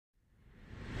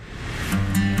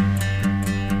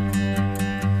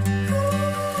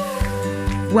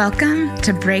Welcome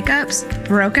to Breakups,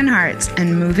 Broken Hearts,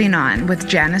 and Moving On with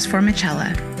Janice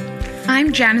Formicella.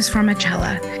 I'm Janice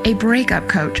Formicella, a breakup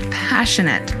coach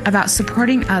passionate about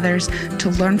supporting others to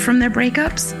learn from their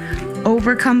breakups,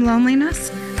 overcome loneliness,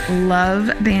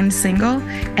 love being single,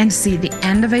 and see the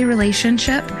end of a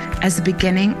relationship as the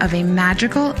beginning of a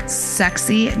magical,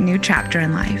 sexy new chapter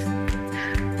in life.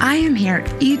 I am here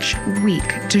each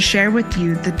week to share with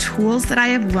you the tools that I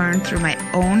have learned through my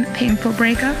own painful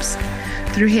breakups,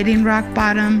 through hitting rock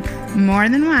bottom more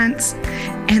than once,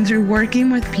 and through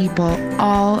working with people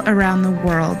all around the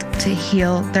world to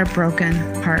heal their broken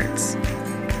hearts.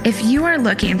 If you are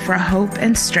looking for hope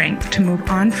and strength to move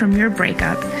on from your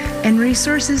breakup and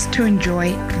resources to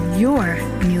enjoy your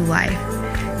new life,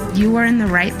 you are in the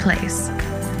right place,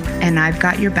 and I've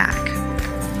got your back.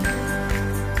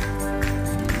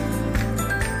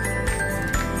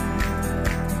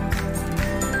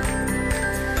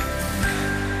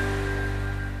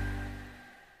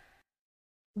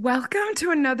 Welcome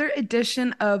to another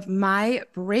edition of my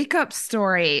breakup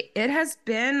story. It has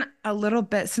been a little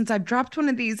bit since I've dropped one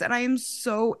of these, and I am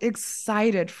so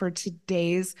excited for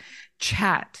today's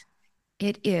chat.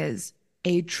 It is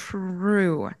a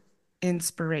true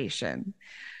inspiration.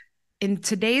 In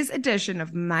today's edition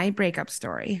of my breakup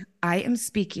story, I am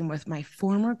speaking with my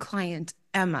former client,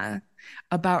 Emma,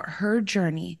 about her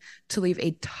journey to leave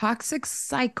a toxic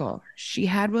cycle she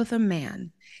had with a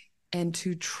man and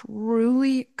to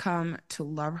truly come to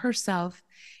love herself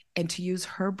and to use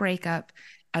her breakup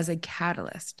as a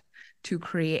catalyst to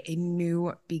create a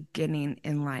new beginning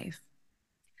in life.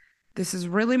 This is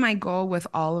really my goal with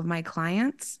all of my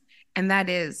clients, and that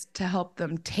is to help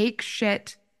them take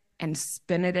shit and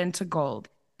spin it into gold.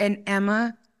 And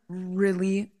Emma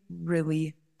really,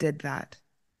 really did that.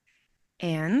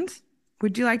 And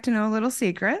would you like to know a little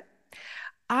secret?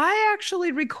 I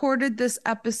actually recorded this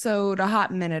episode a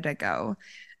hot minute ago,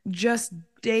 just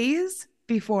days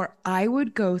before I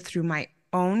would go through my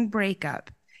own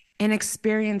breakup and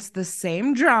experience the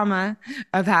same drama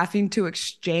of having to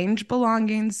exchange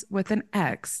belongings with an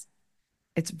ex.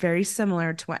 It's very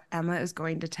similar to what Emma is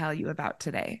going to tell you about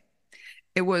today.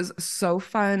 It was so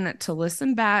fun to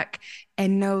listen back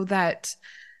and know that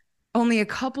only a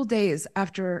couple days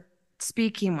after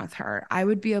speaking with her, I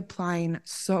would be applying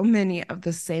so many of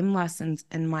the same lessons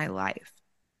in my life.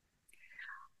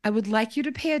 I would like you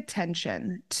to pay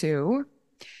attention to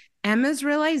Emma's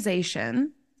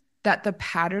realization that the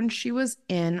pattern she was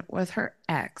in with her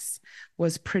ex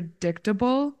was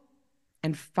predictable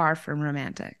and far from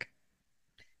romantic.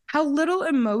 How little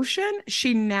emotion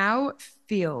she now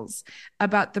feels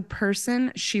about the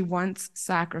person she once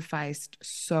sacrificed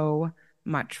so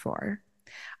much for.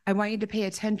 I want you to pay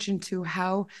attention to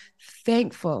how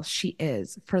thankful she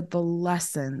is for the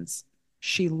lessons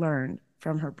she learned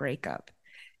from her breakup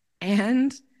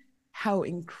and how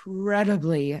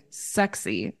incredibly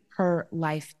sexy her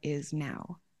life is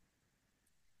now.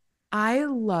 I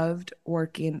loved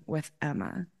working with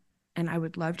Emma, and I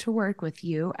would love to work with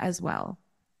you as well.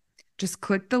 Just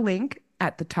click the link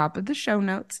at the top of the show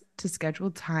notes to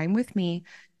schedule time with me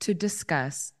to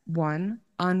discuss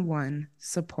one-on-one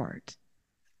support.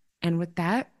 And with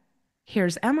that,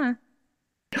 here's Emma.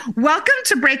 Welcome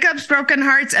to Breakups, Broken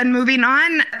Hearts, and Moving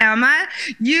On, Emma.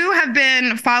 You have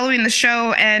been following the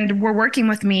show and were working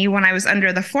with me when I was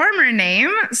under the former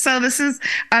name. So this is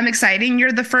exciting.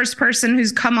 You're the first person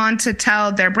who's come on to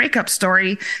tell their breakup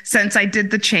story since I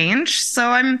did the change. So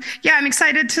I'm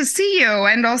excited to see you.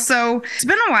 And also, it's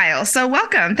been a while. So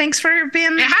welcome. Thanks for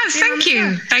being. It has. Thank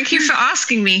you. Thank you for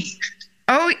asking me.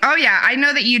 Oh yeah. I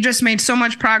know that you just made so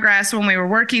much progress when we were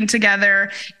working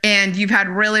together, and you've had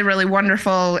really, really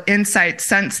wonderful insights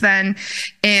since then.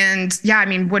 And yeah, I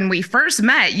mean, when we first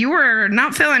met, you were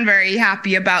not feeling very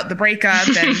happy about the breakup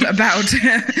and about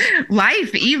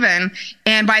life even.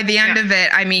 And by the end of it,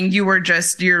 I mean, you were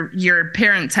just, your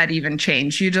appearance had even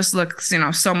changed. You just look,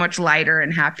 so much lighter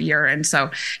and happier. And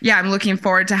so, yeah, I'm looking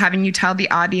forward to having you tell the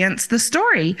audience the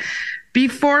story.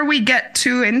 Before we get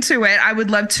into it, I would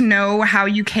love to know how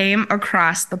you came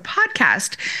across the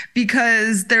podcast,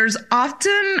 because there's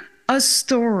often a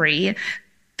story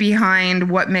behind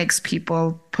what makes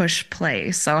people push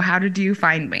play. So how did you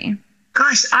find me?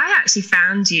 Gosh, I actually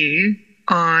found you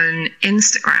on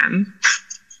Instagram.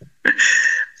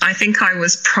 I think I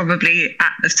was probably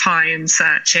at the time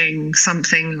searching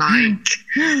something like,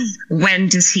 when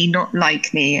does he not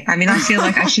like me? I mean, I feel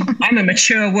like I'm a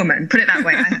mature woman, put it that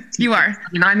way. You are.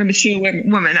 I'm a mature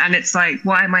woman, and it's like,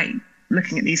 why am I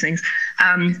looking at these things?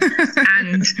 And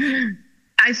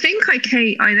I think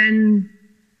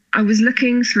I was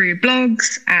looking through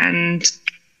blogs and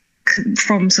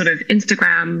from sort of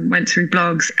Instagram, went through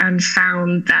blogs and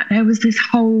found that there was this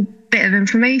whole bit of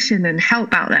information and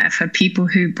help out there for people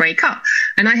who break up.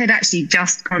 And I had actually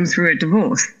just gone through a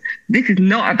divorce. This is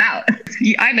not about,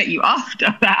 I met you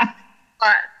after that,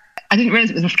 but I didn't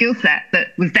realize it was a skill set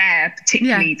that was there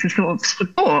particularly to sort of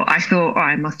support. I thought,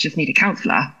 I must just need a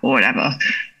counselor or whatever.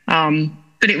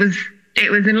 But it was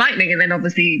enlightening. And then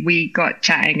obviously we got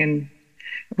chatting and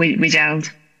we gelled.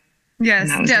 Yes,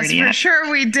 really for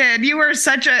sure we did. It was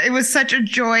such a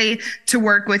joy to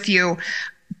work with you,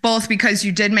 both because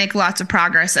you did make lots of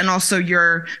progress and also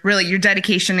your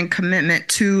dedication and commitment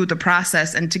to the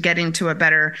process and to getting to a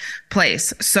better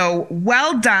place. So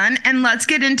well done. And let's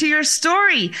get into your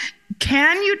story.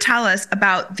 Can you tell us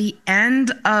about the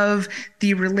end of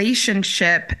the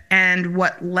relationship and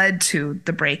what led to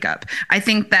the breakup? I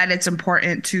think that it's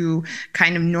important to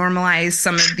kind of normalize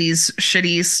some of these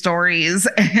shitty stories.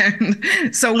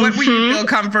 And so what would you feel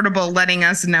comfortable letting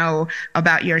us know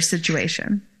about your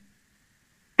situation?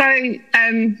 So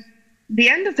the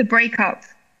end of the breakup,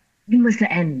 when was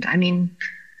the end? I mean,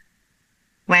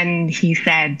 when he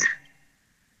said,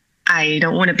 I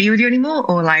don't want to be with you anymore,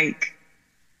 or like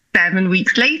 7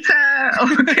 weeks later,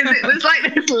 because it was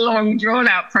like this long drawn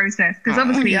out process, because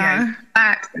obviously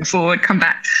back and forward, come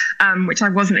back, which I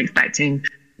wasn't expecting.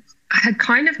 I had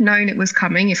kind of known it was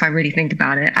coming, if I really think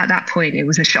about it. At that point, it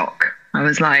was a shock. I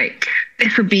was like,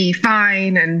 this will be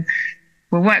fine and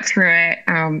we'll work through it.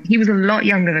 He was a lot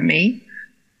younger than me,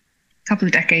 a couple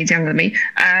of decades younger than me.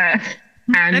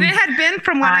 And it had been,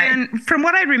 from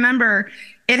what I remember,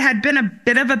 it had been a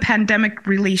bit of a pandemic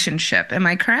relationship. Am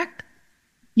I correct?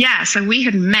 Yeah, so we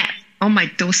had met on my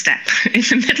doorstep in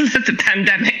the middle of the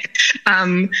pandemic,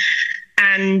 and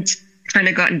kind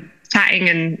of got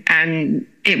chatting, and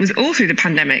it was all through the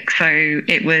pandemic. So I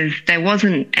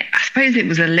suppose it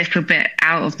was a little bit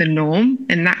out of the norm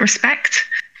in that respect.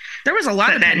 There was a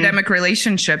lot of pandemic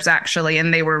relationships actually,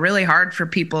 and they were really hard for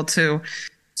people to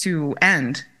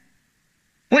end.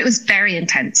 Well, it was very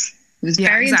intense. It was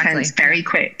very intense, very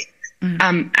quick.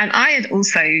 Mm-hmm. And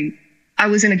I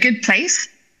was in a good place,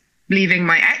 leaving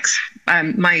my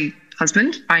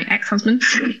ex-husband.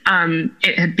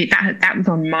 That was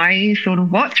on my sort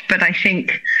of watch, but I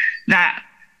think that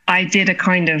I did a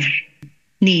kind of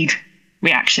need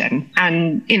reaction,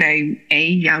 and a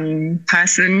young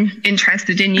person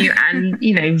interested in you, and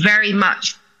very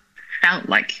much felt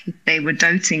like they were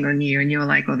doting on you, and you're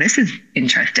like, well, this is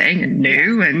interesting and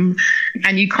new, and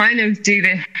you kind of do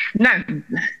this, no,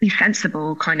 be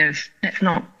sensible, kind of, let's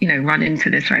not run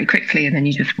into this very quickly, and then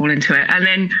you just fall into it. And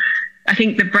then I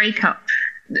think the breakup,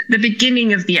 the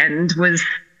beginning of the end was,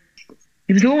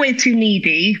 it was always too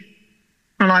needy,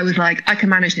 and I was like, I can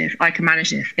manage this,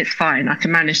 it's fine, I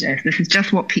can manage this is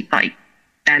just what people like,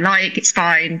 they're like, it's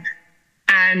fine.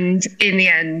 And in the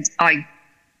end, I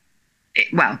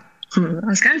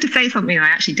was going to say something I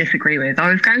actually disagree with. I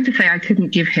was going to say I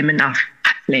couldn't give him enough.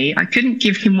 Actually, I couldn't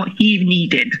give him what he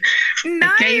needed.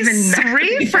 Nice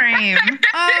reframe.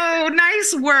 Oh,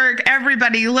 nice work,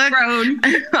 everybody. Look.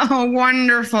 Oh,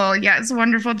 wonderful. Yes,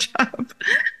 wonderful job.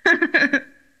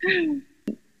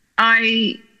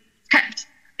 I kept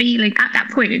feeling, at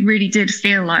that point, it really did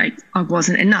feel like I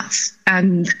wasn't enough.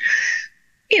 And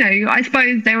I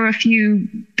suppose there were a few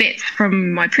bits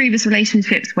from my previous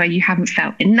relationships where you haven't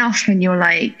felt enough and you're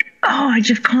like, oh, I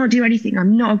just can't do anything.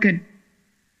 I'm not a good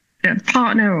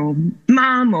partner or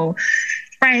mum or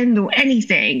friend or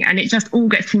anything. And it just all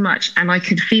gets too much. And I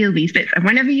could feel these bits. And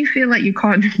whenever you feel like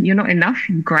you're not enough,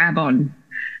 you grab on.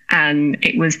 And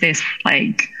it was this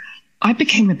like, I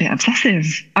became a bit obsessive.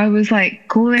 I was like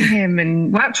calling him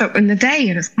and worked up in the day,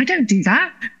 and I don't do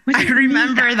that. I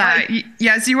remember that.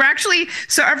 Yes, you were actually,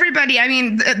 so everybody, I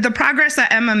mean, the progress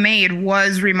that Emma made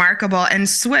was remarkable and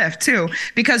swift too,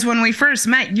 because when we first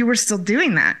met, you were still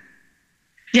doing that.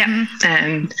 Yeah,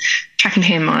 and tracking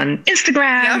him on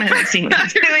Instagram and seeing what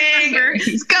he's doing, where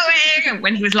he's going, and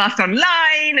when he was last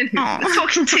online, and who he was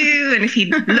talking to, and if he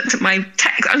looked at my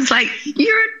text, I was like,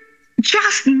 you're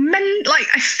just like,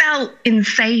 I felt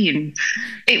insane.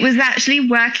 It was actually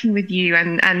working with you,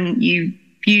 and you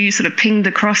sort of pinged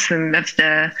across them of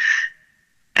the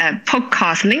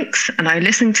podcast links, and I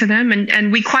listened to them,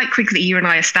 and we quite quickly, you and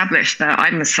I, established that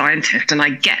I'm a scientist, and I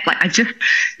get, like,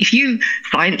 if you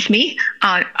science me,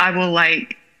 I will,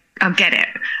 like, I'll get it,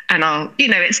 and I'll,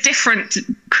 it's different to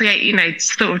create,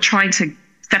 sort of trying to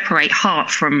separate heart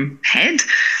from head,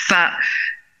 but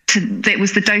it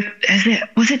was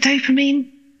was it dopamine?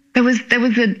 There was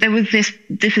this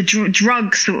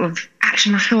drug sort of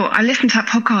action. I listened to that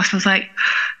podcast. I was like,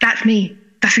 that's me.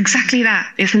 That's exactly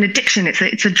that. It's an addiction.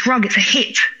 It's a drug. It's a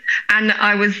hit. And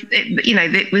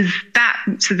it was that.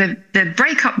 So the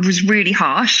breakup was really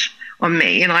harsh on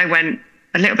me, and I went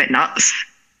a little bit nuts.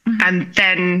 Mm-hmm. And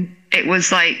then it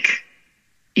was like,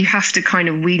 you have to kind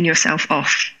of wean yourself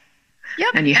off. Yep.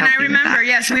 And I remember,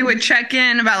 yes, we would check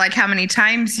in about like how many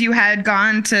times you had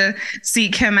gone to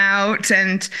seek him out,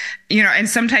 and, and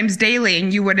sometimes daily,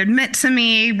 and you would admit to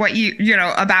me what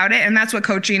about it. And that's what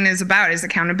coaching is about, is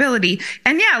accountability.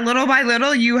 And yeah, little by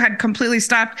little, you had completely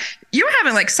stopped. You were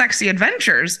having like sexy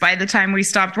adventures by the time we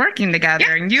stopped working together.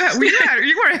 Yeah. And you were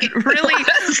really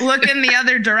looking the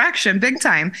other direction big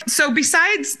time. So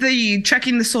besides the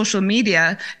checking the social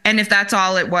media, and if that's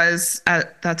all it was,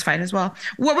 that's fine as well.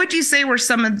 What would you say were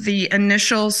some of the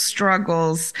initial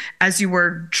struggles as you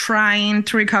were trying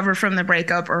to recover from the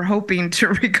breakup, or hoping to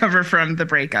recover from the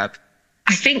breakup?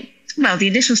 I think, the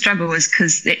initial struggle was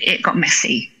because it got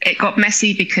messy. It got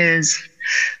messy because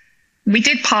we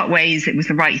did part ways. It was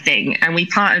the right thing. And we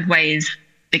parted ways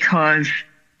because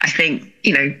I think,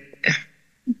 we're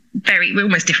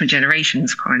almost different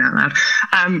generations, crying out loud.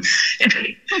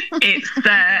 It's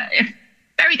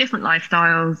very different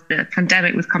lifestyles. The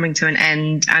pandemic was coming to an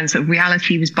end, and sort of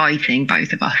reality was biting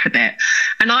both of us a bit.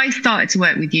 And I started to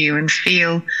work with you and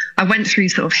I went through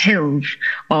sort of hills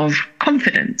of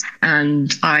confidence,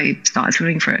 and I started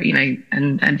swimming for it,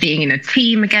 and being in a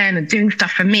team again and doing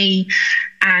stuff for me.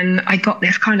 And I got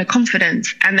this kind of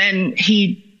confidence. And then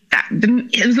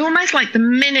it was almost like the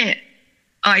minute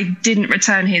I didn't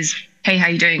return his, "Hey, how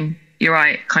you doing? You're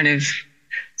right," kind of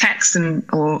text,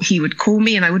 or he would call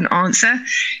me and I wouldn't answer,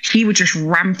 he would just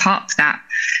ramp up that,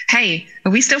 "Hey,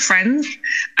 are we still friends?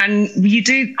 And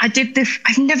I did this.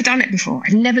 I've never done it before.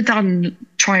 I've never done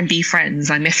try and be friends.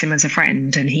 I miss him as a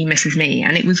friend and he misses me."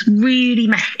 And it was really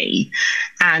messy.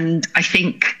 And I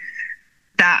think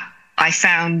that I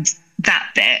found that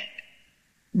bit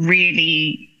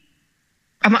really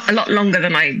a lot longer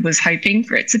than I was hoping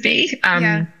for it to be.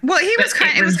 Yeah. Well, it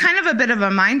was kind of a bit of a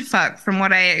mind fuck from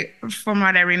what I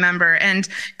remember, and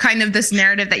kind of this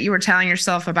narrative that you were telling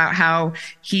yourself about how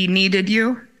he needed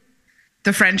you,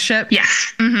 the friendship.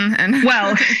 Yes. Mm-hmm. And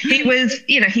he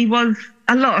was,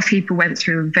 a lot of people went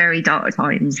through very dark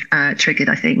times, triggered,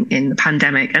 I think, in the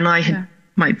pandemic. And I had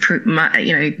my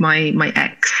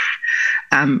ex,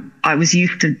 I was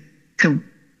used to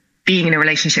being in a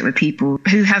relationship with people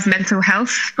who have mental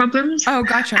health problems. Oh,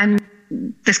 gotcha. And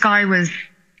this guy was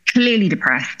clearly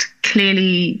depressed,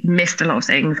 clearly missed a lot of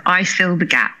things. I filled the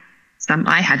gap.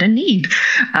 I had a need,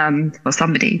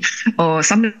 or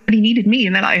somebody needed me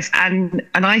in their life. And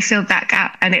I filled that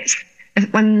gap. And it's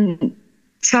when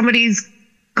somebody's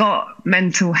got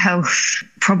mental health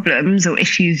problems or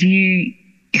issues,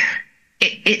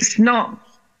 it's not,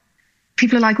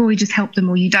 people are like, "Oh, you just help them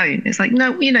or you don't." It's like,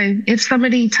 no, if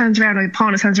somebody turns around, or your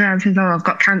partner turns around and says, "Oh, I've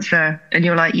got cancer," and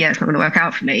you're like, "Yeah, it's not going to work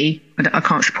out for me. I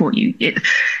can't support you."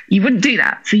 You wouldn't do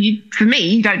that. So for me,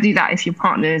 you don't do that if your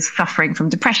partner is suffering from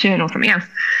depression or something else.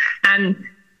 And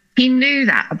he knew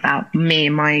that about me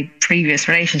in my previous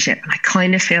relationship. And I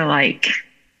kind of feel like,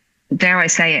 dare I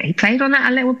say it, he played on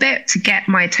that a little bit to get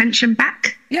my attention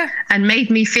back. Yeah. And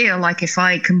made me feel like if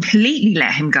I completely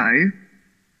let him go,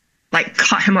 like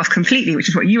cut him off completely, which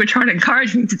is what you were trying to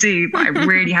encourage me to do, but I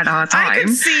really had a hard time. I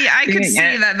could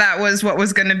see that was what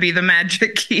was going to be the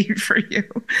magic key for you.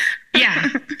 Yeah,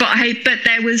 but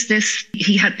there was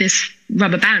he had this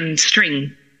rubber band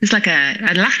string. It's like an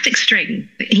elastic string.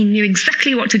 He knew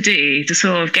exactly what to do to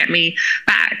sort of get me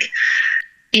back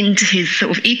into his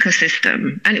sort of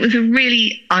ecosystem. And it was a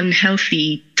really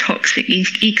unhealthy, toxic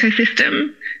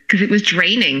ecosystem, because it was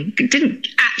draining. It didn't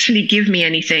actually give me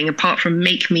anything apart from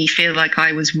make me feel like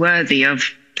I was worthy of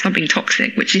something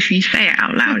toxic, which if you say it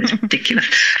out loud is ridiculous.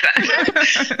 But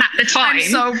at the time, I'm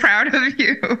so proud of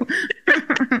you.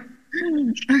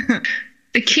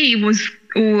 The key was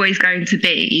always going to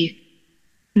be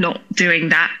not doing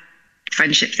that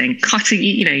friendship thing, cutting,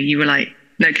 you were like,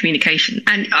 no communication.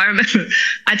 And I remember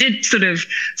I did sort of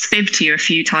fib to you a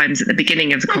few times at the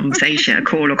beginning of the conversation, a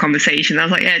call or conversation. I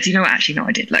was like, "Yeah, do you know what? Actually, no,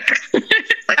 I did." Like,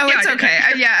 it's okay.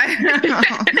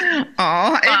 Yeah.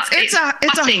 Oh, it's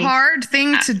a hard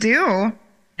thing to do.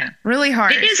 Yeah. Really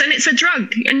hard. It is, and it's a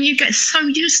drug, and you get so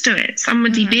used to it.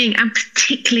 Somebody being, and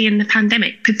particularly in the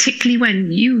pandemic, particularly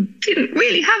when you didn't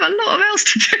really have a lot of else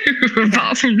to do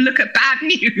apart from look at bad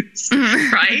news,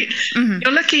 right? Mm-hmm.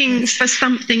 You're looking for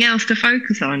something else to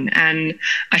focus on, and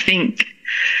I think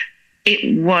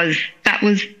that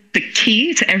was the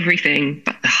key to everything,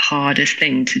 but the hardest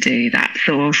thing to do. That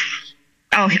sort of,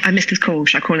 "Oh, I missed his call.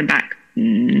 Should I call him back?"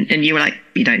 And you were like,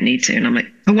 "You don't need to." And I'm like,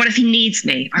 "But what if he needs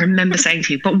me?" I remember saying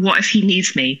to you, "But what if he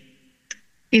needs me?"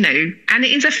 and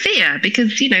it is a fear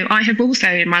because, I have also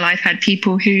in my life had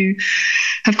people who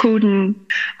have called and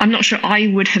I'm not sure I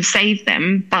would have saved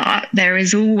them, but there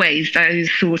is always those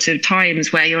sort of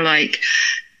times where you're like,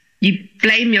 you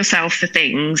blame yourself for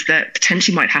things that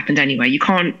potentially might happen anyway. You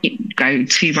can't go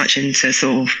too much into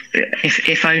sort of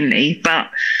if only,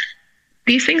 but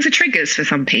these things are triggers for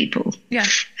some people. Yeah.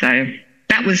 So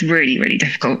that was really, really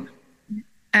difficult.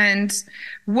 And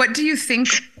what do you think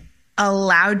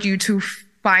allowed you to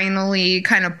finally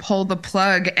kind of pull the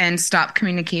plug and stop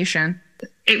communication?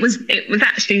 It was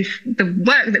actually the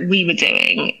work that we were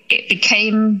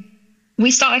doing. We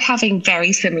started having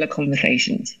very similar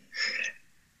conversations.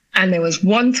 And there was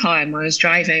one time I was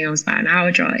driving, I was about an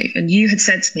hour drive, and you had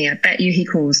said to me, I bet you he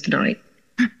calls tonight.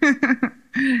 And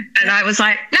I was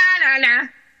like, no.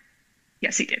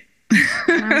 Yes, he did.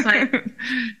 And I was like,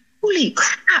 holy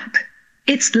crap.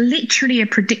 It's literally a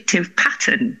predictive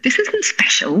pattern. This isn't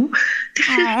special. This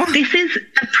is a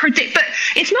but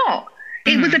it's not.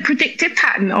 It was a predictive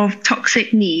pattern of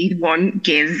toxic need, want,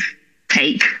 give,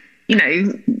 take,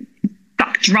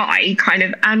 suck dry kind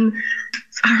of. And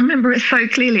I remember it so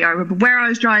clearly. I remember where I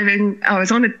was driving. I was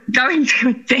going to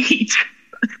a date.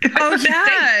 Oh,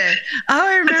 yeah. Oh,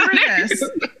 I remember this.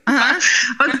 Uh-huh.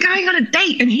 I was going on a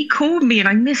date and he called me and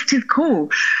I missed his call.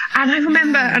 And I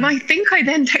remember, and I think I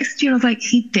then texted you and I was like,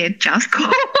 he did just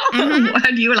call. Mm-hmm.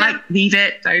 And you were like, leave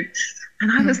it, don't.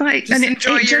 And I was like, just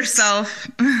enjoy yourself.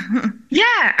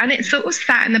 Yeah. And it sort of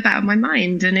sat in the back of my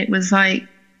mind. And it was like,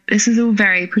 this is all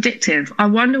very predictive. I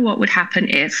wonder what would happen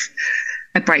if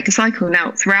I break a cycle.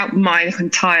 Now, throughout my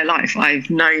entire life, I've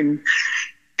known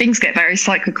things get very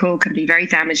cyclical, can be very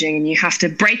damaging, and you have to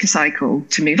break a cycle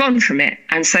to move on from it.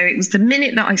 And so it was the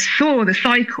minute that I saw the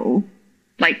cycle,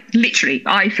 like literally,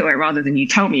 I saw it rather than you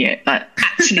tell me it, but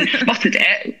actually spotted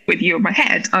it with you in my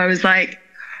head. I was like,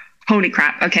 holy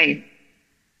crap, okay,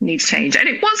 needs change. And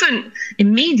it wasn't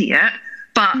immediate,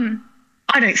 but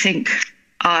I don't think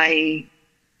I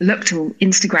looked at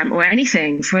Instagram or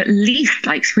anything for at least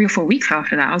like 3 or 4 weeks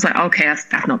after that. I was like, okay, that's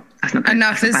not good.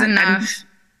 Enough is enough.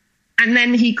 And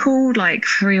then he called like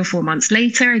 3 or 4 months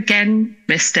later, again,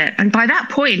 missed it. And by that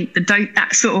point, that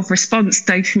sort of response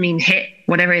dopamine hit,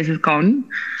 whatever it is gone.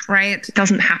 Right. It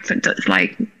doesn't happen. It's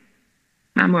like,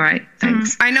 I'm all right.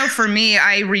 Thanks. I know for me,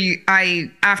 I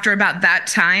after about that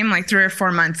time, like 3 or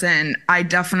 4 months in, I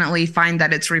definitely find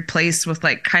that it's replaced with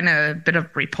like kind of a bit of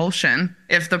repulsion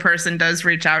if the person does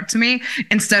reach out to me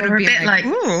instead of being like,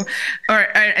 ooh, or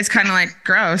it's kind of like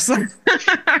gross.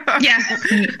 Yeah.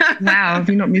 Wow. Have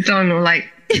you not moved on? Or like,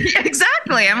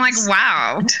 exactly. I'm like,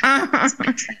 wow.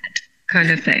 Kind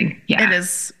of thing. Yeah. It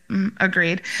is.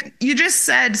 Agreed. You just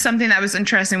said something that was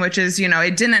interesting, which is,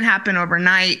 it didn't happen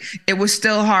overnight. It was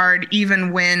still hard,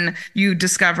 even when you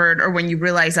discovered or when you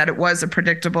realized that it was a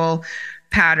predictable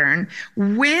pattern.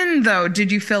 When, though,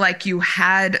 did you feel like you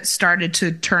had started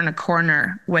to turn a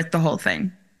corner with the whole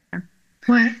thing?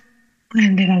 When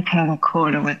did I turn a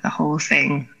corner with the whole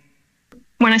thing?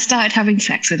 When I started having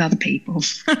sex with other people.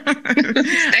 There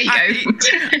you go.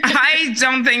 I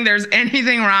don't think there's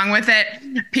anything wrong with it.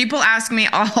 People ask me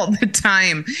all the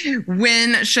time,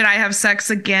 when should I have sex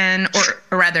again?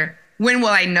 Or rather, when will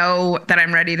I know that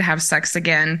I'm ready to have sex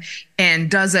again?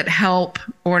 And does it help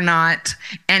or not?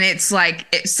 And it's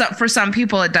like, for some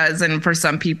people it does, and for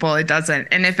some people it doesn't.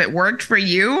 And if it worked for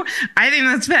you, I think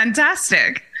that's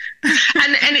fantastic.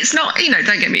 And it's not,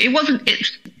 don't get me,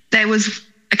 there was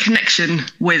a connection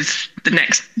with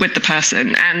the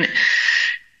person. And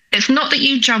it's not that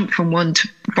you jump from one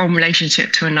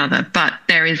relationship to another, but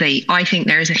I think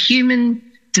there is a human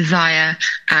desire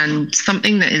and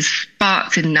something that is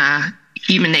sparked in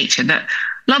human nature that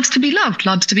loves to be loved,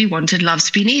 loves to be wanted, loves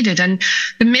to be needed. And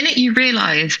the minute you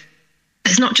realize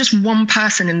there's not just one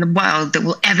person in the world that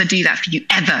will ever do that for you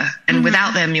ever, and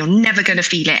without them, you're never going to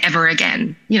feel it ever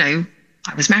again.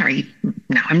 I was married,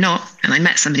 now I'm not, and I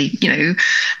met somebody,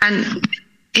 and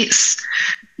it's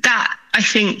that, I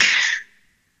think,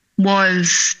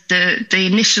 was the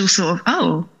initial sort of,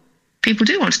 oh, people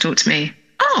do want to talk to me.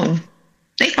 Oh,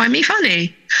 they find me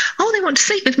funny. Oh, they want to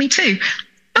sleep with me too.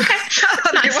 Okay,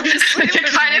 nice.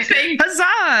 Kind of thing.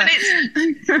 Huzzah!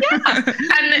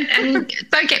 And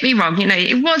don't get me wrong,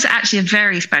 it was actually a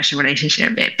very special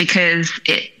relationship because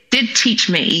it did teach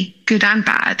me, good and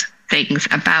bad, things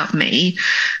about me.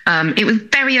 It was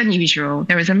very unusual.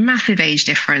 There was a massive age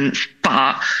difference,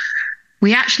 but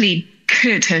we actually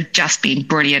could have just been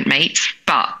brilliant mates,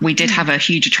 but we did have a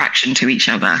huge attraction to each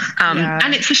other.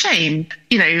 And it's a shame.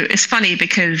 It's funny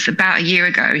because about a year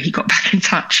ago, he got back in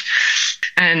touch.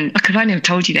 And because I never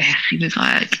told you this, he was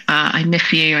like, I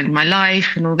miss you and my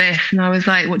life and all this. And I was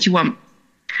like, what do you want?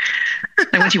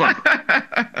 Like, what do you want?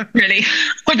 Really?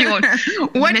 What do you want?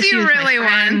 What do Miss you as my really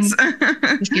friend.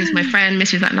 want? Miss you as my friend,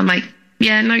 miss you as that. And I'm like,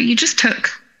 yeah, no, you just took,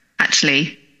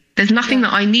 actually. There's nothing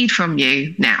that I need from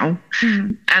you now.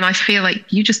 And I feel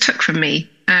like you just took from me.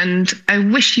 And I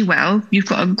wish you well. You've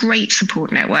got a great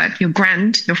support network. You're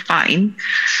grand. You're fine.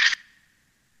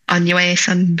 On your way,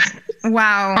 son.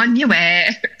 Wow. On your way.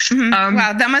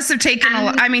 Wow, that must have taken a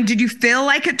lot. I mean, did you feel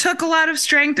like it took a lot of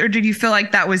strength, or did you feel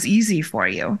like that was easy for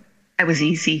you? It was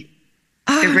easy.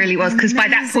 Oh, it really was. Because by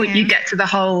that point, you amazing. get to the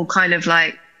whole kind of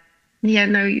like, yeah,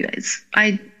 no,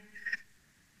 I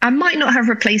might not have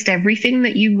replaced everything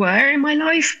that you were in my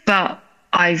life, but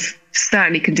I've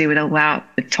certainly can do without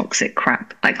the toxic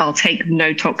crap. Like, I'll take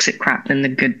no toxic crap than the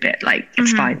good bit. Like,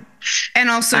 it's fine. And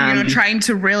also, trying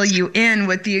to reel you in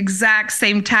with the exact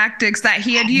same tactics that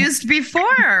he had used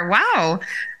before. Wow,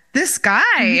 this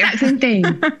guy. Exact same thing.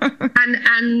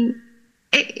 and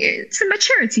it's a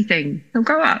maturity thing. He'll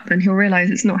grow up and he'll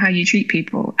realize it's not how you treat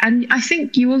people. And I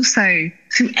think you also,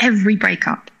 through every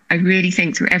breakup, I really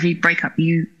think through every breakup,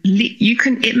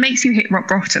 it makes you hit rock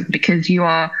bottom because you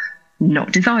are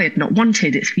not desired, not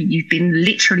wanted. You've been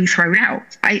literally thrown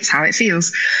out. It's how it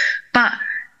feels. But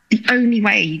the only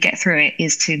way you get through it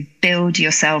is to build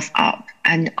yourself up.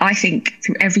 And I think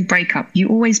through every breakup, you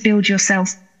always build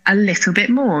yourself a little bit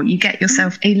more. You get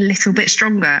yourself a little bit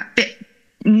stronger, a bit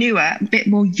newer, a bit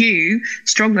more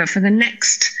stronger for the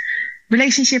next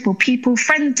relationship or people,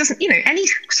 friend, doesn't, any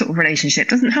sort of relationship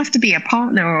doesn't have to be a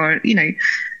partner or,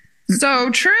 so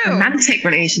true. romantic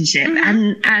relationship.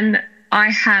 And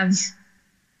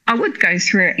I would go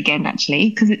through it again,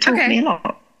 actually, because it taught me a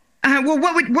lot. Well,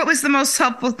 what was the most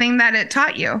helpful thing that it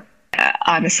taught you?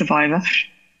 I'm a survivor.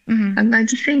 I'm going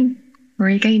to sing or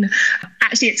a gainer.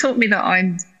 Actually, it taught me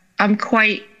that I'm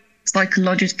quite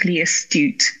psychologically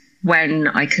astute when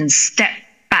I can step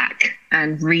back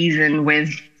and reason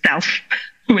with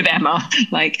Emma.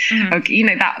 Like, okay,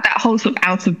 that whole sort of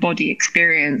out of body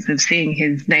experience of seeing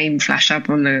his name flash up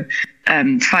on the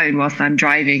phone whilst I'm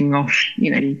driving off,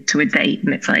 to a date,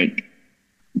 and it's like,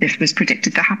 this was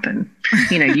predicted to happen.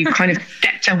 You've kind of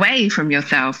stepped away from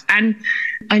yourself. And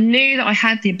I knew that I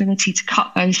had the ability to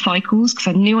cut those cycles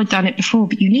because I knew I'd done it before,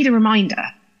 but you need a reminder.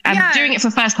 And doing it for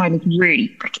the first time is really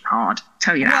freaking hard. I'll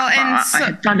tell you that. But I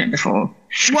had done it before.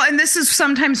 Well, and this is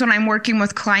sometimes when I'm working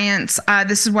with clients,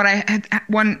 this is what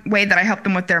one way that I help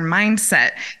them with their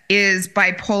mindset is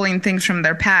by pulling things from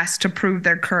their past to prove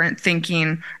their current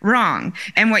thinking wrong.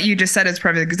 And what you just said is a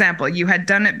perfect example. You had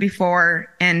done it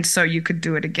before, and so you could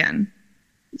do it again.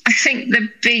 I think the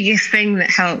biggest thing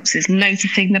that helps is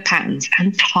noticing the patterns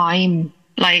and time.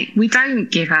 Like, we don't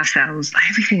give ourselves,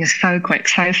 everything is so quick,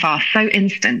 so fast, so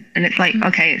instant. And it's like,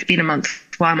 okay, it's been a month.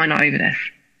 Why am I not over this?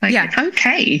 Like, it's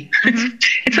okay.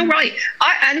 It's all right.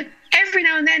 And every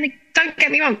now and then, don't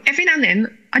get me wrong, every now and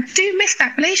then, I do miss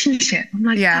that relationship. I'm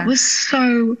like, that was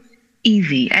so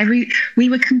easy. We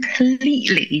were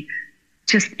completely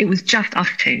it was just us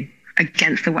two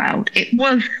against the world. It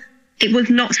was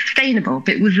not sustainable,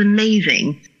 but it was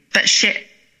amazing. But shit,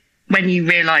 when you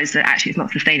realize that actually it's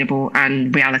not sustainable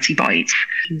and reality bites.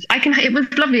 It was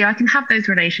lovely. I can have those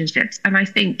relationships. And I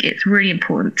think it's really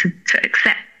important to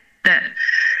accept that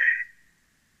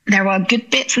there are good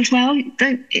bits as well.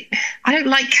 I don't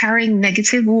like carrying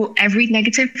negative or every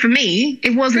negative. For me,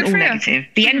 it wasn't all negative.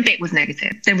 The end bit was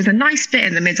negative. There was a nice bit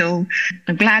in the middle.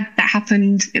 I'm glad that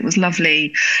happened. It was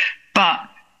lovely. But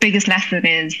biggest lesson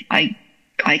is I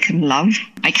can love,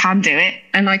 I can do it.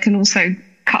 And I can also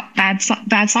cut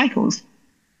bad cycles.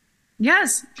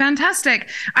 Yes, fantastic.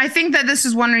 I think that this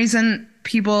is one reason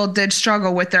people did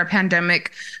struggle with their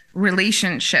pandemic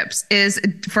relationships is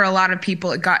for a lot of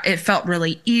people it felt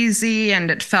really easy and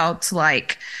it felt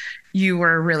like you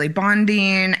were really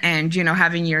bonding and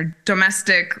having your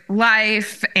domestic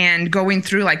life and going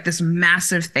through like this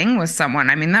massive thing with someone.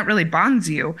 I mean, that really bonds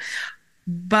you,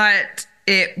 but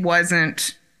it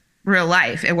wasn't real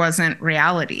life. It wasn't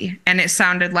reality. And it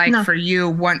sounded like for you,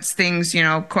 once things,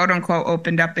 quote unquote,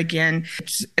 opened up again,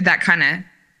 that kind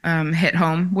of hit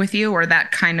home with you, or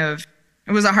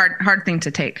it was a hard thing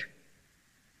to take.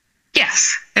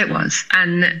 Yes, it was.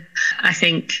 And I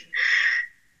think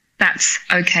that's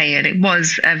okay. And it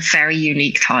was a very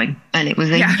unique time and it was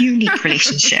a unique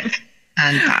relationship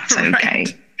and that's okay.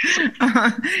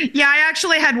 I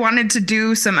actually had wanted to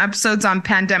do some episodes on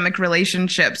pandemic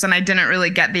relationships and I didn't really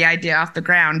get the idea off the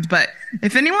ground. But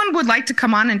if anyone would like to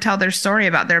come on and tell their story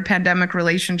about their pandemic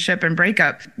relationship and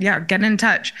breakup, get in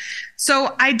touch.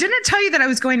 So I didn't tell you that I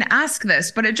was going to ask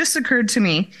this, but it just occurred to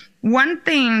me. One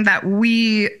thing that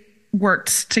we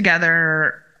worked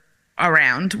together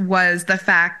around was the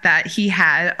fact that he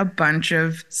had a bunch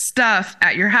of stuff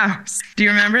at your house. Do you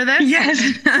remember this?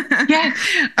 Yes. Yes.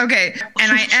 Okay.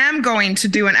 And I am going to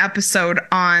do an episode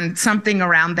on something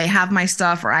around they have my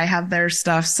stuff or I have their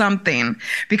stuff, something,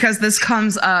 because this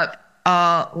comes up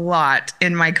a lot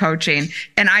in my coaching.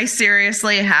 And I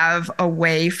seriously have a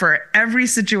way for every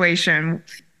situation.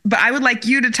 But I would like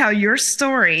you to tell your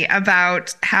story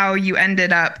about how you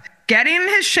ended up getting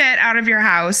his shit out of your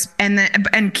house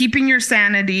and keeping your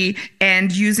sanity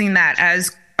and using that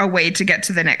as a way to get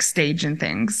to the next stage and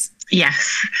things.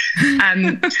 Yes.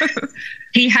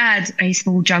 He had a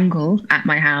small jungle at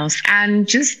my house and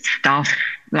just stuff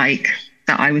like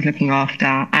that I was looking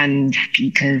after and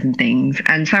speakers and things.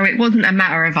 And so it wasn't a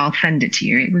matter of I'll send it to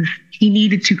you. It was he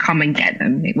needed to come and get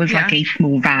them. It was like a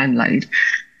small van load.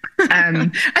 I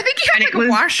think you had like a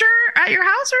washer at your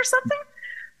house or something.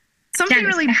 Something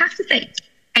really. I have to say,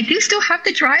 I do still have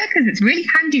the dryer because it's really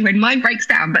handy when mine breaks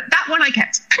down. But that one I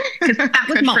kept because that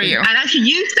was mine. For you. And actually,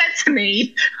 you said to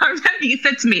me, I remember you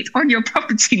said to me, "It's on your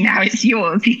property now. It's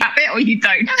yours. You have it or you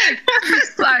don't."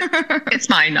 It's like, it's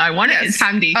mine. I want it. It's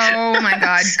handy. Oh my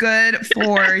God, good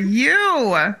for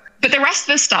you. But the rest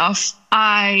of the stuff,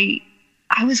 I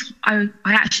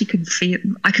actually could feel.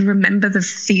 I can remember the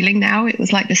feeling now. It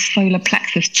was like the solar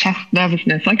plexus chest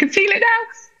nervousness. I can feel it now.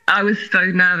 I was so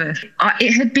nervous.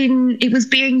 It was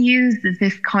being used as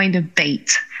this kind of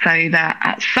bait so that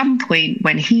at some point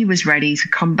when he was ready to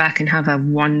come back and have a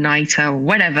one-nighter or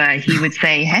whatever, he would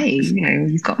say, "Hey,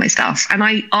 you've got my stuff." And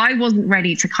I wasn't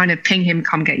ready to kind of ping him,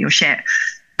 "Come get your shit."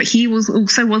 But he wasn't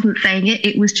saying it.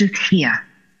 It was just here.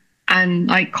 And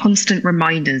like constant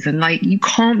reminders and like, you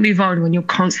can't move on when you're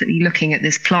constantly looking at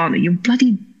this plant that you're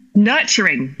bloody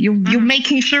nurturing. You're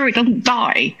making sure it doesn't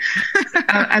die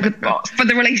for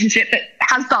the relationship that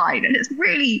has died, and it's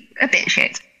really a bit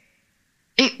shit.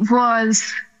 It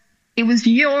was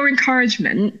your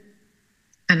encouragement,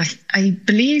 and I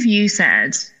believe you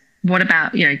said, "What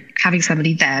about having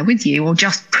somebody there with you, or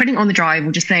just putting it on the drive,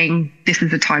 or just saying this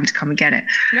is the time to come and get it?"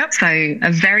 Yep. So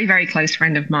a very, very close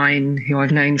friend of mine who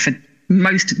I've known for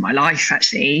most of my life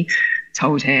actually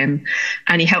told him,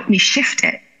 and he helped me shift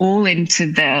it all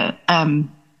into the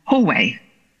hallway.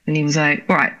 And he was like,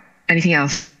 "All right, anything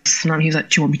else?" And he was like,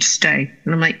 "Do you want me to stay?"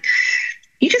 And I'm like,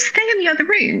 "You just stay in the other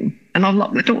room and I'll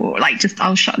lock the door.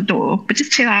 I'll shut the door, but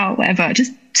just chill out, whatever.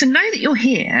 Just to know that you're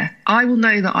here, I will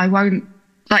know that I won't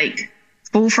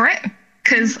fall for it,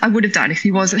 because I would have done if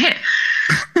he wasn't here."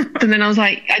 And then I was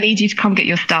like, "I need you to come get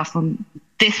your stuff on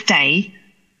this day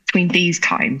between these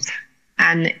times."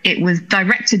 And it was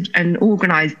directed and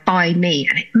organized by me.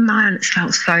 And it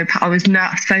felt so, I was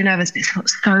so nervous, but it felt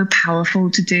so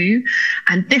powerful to do.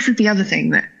 And this is the other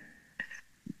thing, that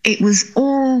it was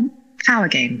all power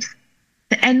games.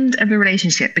 The end of the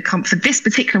relationship for this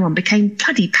particular one became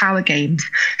bloody power games.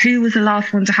 Who was the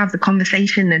last one to have the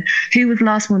conversation and who was the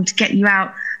last one to get you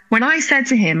out? When I said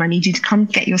to him, "I need you to come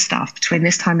get your stuff between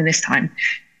this time and this time,"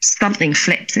 something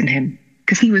flipped in him.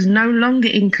 Because he was no longer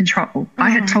in control. I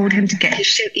had told him to get his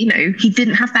shit. He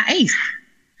didn't have that ace.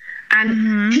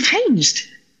 And he changed.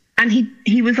 And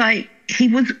he was like, he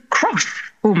was cross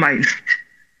almost.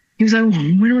 He was like,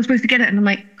 "When am I supposed to get it?" And I'm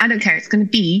like, "I don't care. It's going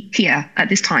to be here at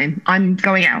this time. I'm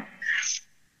going out."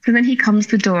 So then he comes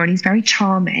to the door and he's very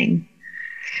charming.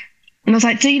 And I was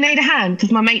like, "Do you need a hand?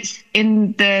 Because my mate's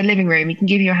in the living room. He can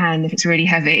give you a hand if it's really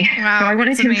heavy." Wow, so I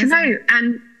wanted him to know.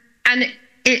 And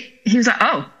he was like,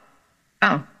 "Oh,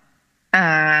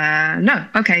 no,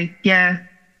 okay, yeah,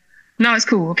 no, it's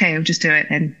cool, okay, I'll just do it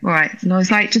then, all right." And I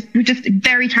was like, we're just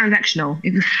very transactional.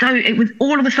 It was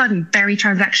all of a sudden very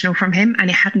transactional from him, and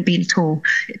it hadn't been at all,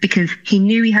 because he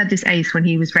knew he had this ace when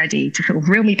he was ready to sort of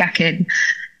reel me back in.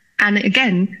 And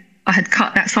again, I had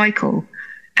cut that cycle,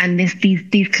 and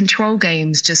these control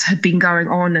games just had been going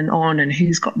on, and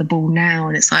who's got the ball now,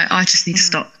 and it's like, I just need to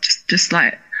stop, just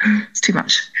like, it's too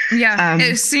much. Yeah.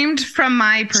 It seemed from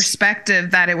my perspective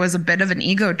that it was a bit of an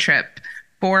ego trip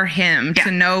for him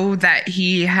to know that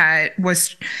he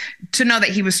was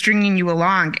stringing you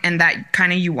along, and that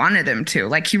kind of you wanted him to.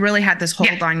 Like, he really had this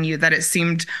hold on you that it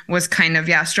seemed was kind of,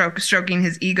 stroking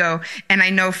his ego. And I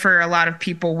know for a lot of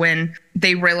people, when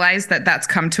they realize that that's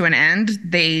come to an end,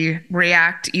 they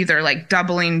react either like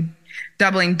doubling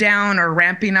down or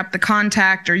ramping up the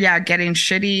contact, or getting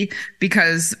shitty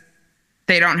because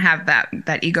they don't have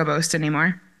that ego boost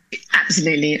anymore.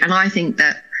 Absolutely. And I think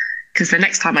that, because the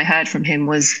next time I heard from him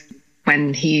was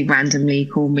when he randomly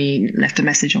called me, left a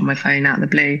message on my phone out of the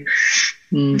blue,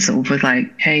 and sort of was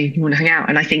like, "Hey, you want to hang out?"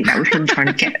 And I think that was him trying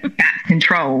to get back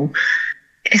control.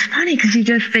 It's funny because you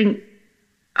just think,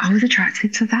 I was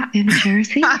attracted to that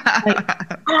immaturity.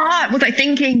 Like, was I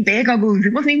thinking beer goggles?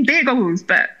 It wasn't even beer goggles.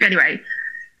 But anyway,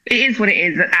 it is what it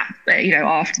is.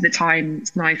 After the time,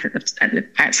 it's nice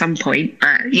at some point.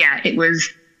 But yeah, it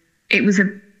was a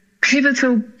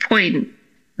pivotal point.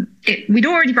 We'd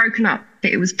already broken up.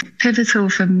 It was pivotal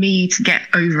for me to get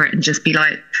over it and just be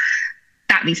like,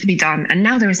 that needs to be done. And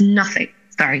now there is nothing.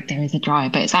 Sorry, there is a dryer,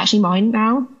 but it's actually mine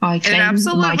now. I It claim my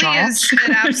absolutely dryer. is. It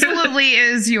absolutely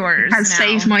is yours Has now.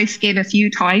 saved my skin a few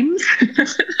times.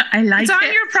 I like It's on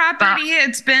it. your property.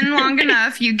 It's been long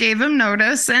enough. You gave him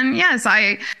notice. And yes,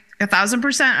 I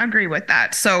 1,000% agree with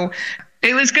that. So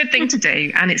It was a good thing to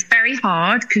do. And it's very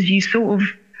hard because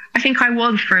I think I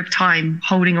was for a time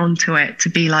holding on to it to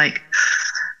be like,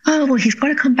 oh, well, he's got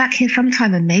to come back here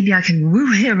sometime and maybe I can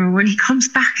woo him when he comes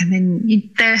back. And then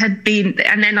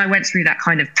and then I went through that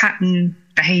kind of pattern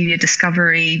behavior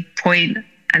discovery point.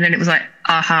 And then it was like,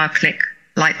 aha, click,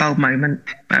 light bulb moment.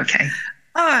 Okay.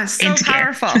 oh, so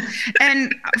powerful.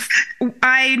 And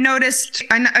I noticed,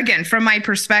 and again, from my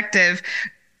perspective,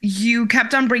 you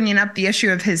kept on bringing up the issue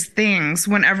of his things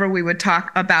whenever we would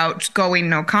talk about going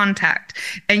no contact.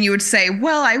 And you would say,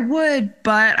 well, I would,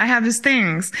 but I have his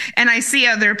things. And I see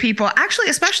other people, actually,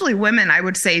 especially women, I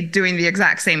would say, doing the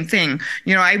exact same thing.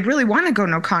 You know, I really want to go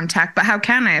no contact, but how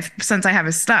can I since I have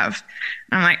his stuff?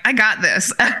 I'm like, I got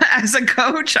this. As a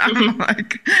coach, I'm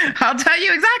like, I'll tell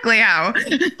you exactly how.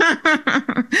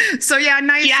 So yeah,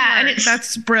 nice Yeah, work. and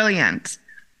That's brilliant.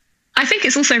 I think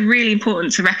it's also really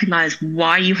important to recognize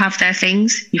why you have their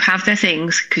things. You have their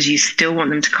things because you still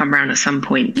want them to come around at some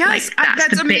point. Yes,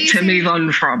 that's the bit to move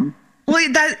on from. Well,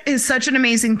 that is such an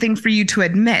amazing thing for you to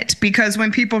admit, because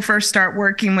when people first start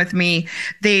working with me,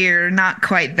 they're not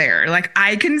quite there. Like,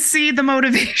 I can see the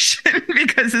motivation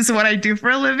because this is what I do for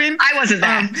a living. I wasn't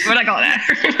there, but I got there.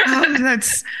 Oh,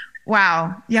 that's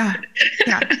wow. Yeah.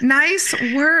 Yeah. Nice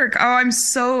work. Oh, I'm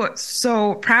so,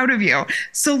 so proud of you.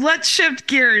 So let's shift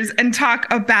gears and talk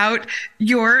about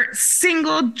your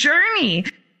single journey.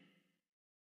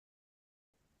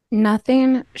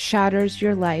 Nothing shatters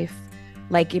your life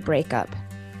like a breakup,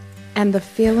 and the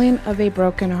feeling of a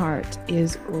broken heart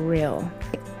is real.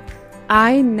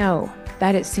 I know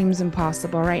that it seems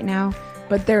impossible right now,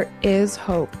 but there is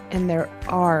hope and there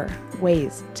are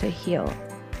ways to heal.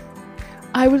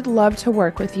 I would love to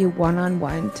work with you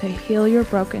one-on-one to heal your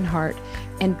broken heart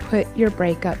and put your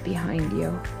breakup behind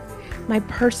you. My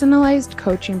personalized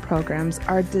coaching programs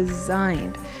are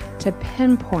designed to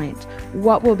pinpoint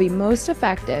what will be most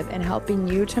effective in helping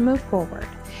you to move forward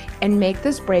and make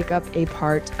this breakup a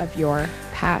part of your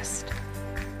past.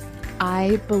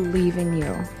 I believe in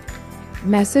you.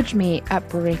 Message me at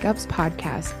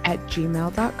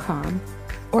breakupspodcast@gmail.com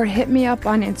or hit me up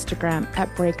on Instagram at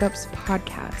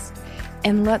breakupspodcast,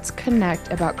 and let's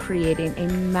connect about creating a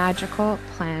magical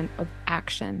plan of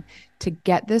action to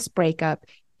get this breakup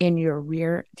in your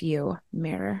rear view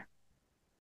mirror.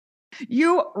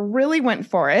 You really went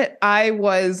for it. I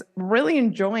was really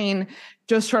enjoying,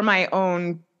 just for my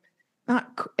own,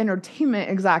 not entertainment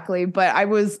exactly, but I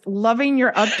was loving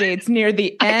your updates near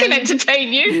the end. I can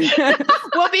entertain you.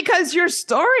 Well, because your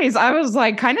stories, I was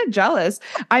like kind of jealous.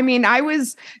 I mean, I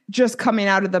was just coming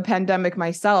out of the pandemic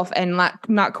myself and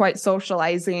not quite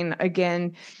socializing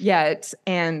again yet.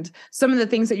 And some of the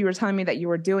things that you were telling me that you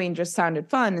were doing just sounded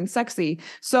fun and sexy.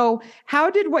 So how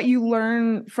did what you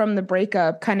learned from the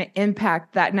breakup kind of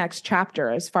impact that next chapter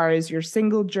as far as your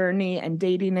single journey and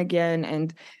dating again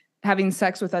and having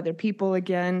sex with other people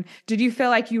again? Did you feel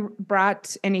like you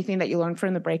brought anything that you learned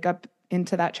from the breakup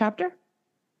into that chapter?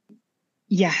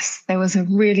 Yes, there was a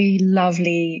really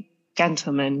lovely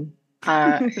gentleman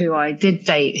who I did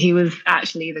date. He was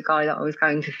actually the guy that I was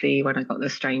going to see when I got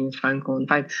the strange phone call on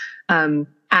the phone.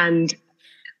 And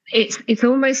it's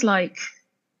almost like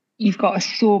you've got a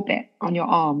sore bit on your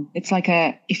arm. It's like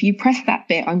if you press that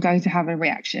bit, I'm going to have a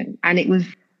reaction. And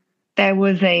there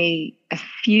was a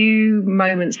few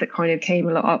moments that kind of came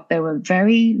a lot up. They were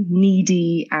very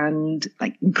needy and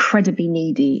like incredibly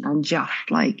needy and just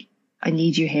like, I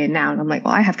need you here now. And I'm like,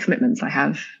 well, I have commitments. I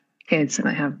have kids and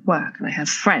I have work and I have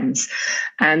friends.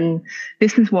 And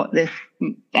this is what this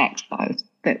ex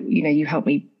that, you helped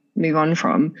me move on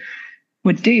from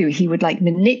would do. He would like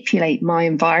manipulate my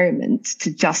environment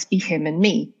to just be him and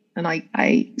me. And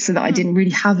so that I didn't really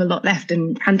have a lot left.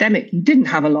 In pandemic, you didn't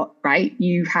have a lot, right?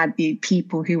 You had the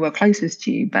people who were closest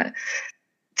to you, but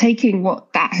taking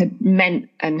what that had meant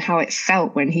and how it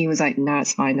felt when he was like, no,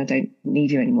 it's fine, I don't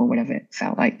need you anymore, whatever it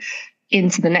felt like,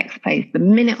 into the next place. The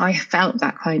minute I felt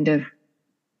that kind of,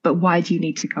 but why do you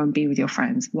need to go and be with your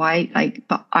friends? Why,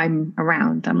 but I'm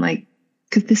around. I'm like,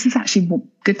 because this is actually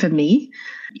good for me.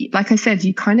 Like I said,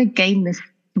 you kind of gain this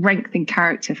strength in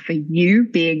character for you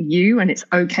being you, and it's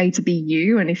okay to be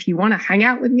you. And if you want to hang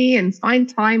out with me and find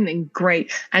time, then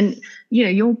great. And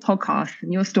your podcast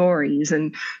and your stories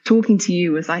and talking to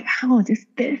you was like, oh, this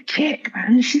chick,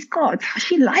 man, she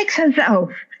likes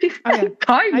herself. She spends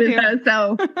time with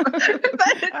herself. But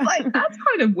it's like, that's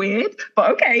kind of weird,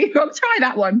 but okay, I'll try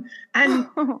that one. And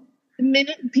the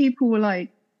minute people were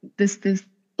like, this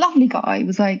lovely guy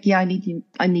was like, yeah, I need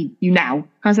you now.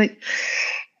 I was like,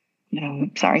 no,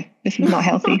 I'm sorry, this is not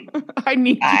healthy. I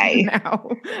need you now.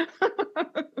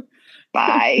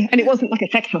 Bye. And it wasn't like a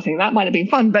sexual thing. That might have been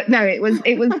fun, but no, it was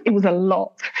a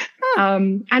lot.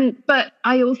 But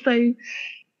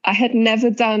I had never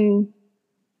done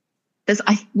this.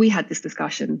 We had this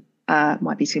discussion.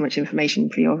 Might be too much information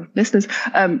for your listeners,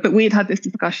 but we had this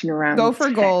discussion around go for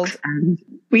gold. And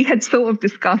we had sort of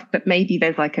discussed that maybe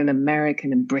there's like an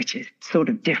American and British sort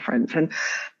of difference, and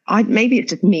maybe it's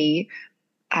just me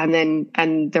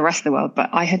and the rest of the world, but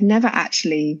I had never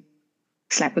actually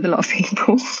slept with a lot of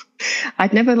people.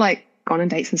 I'd never like gone on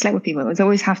dates and slept with people. It was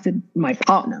always my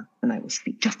partner, and I will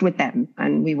sleep just with them.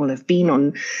 And we will have been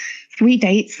on 3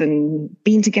 dates and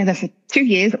been together for 2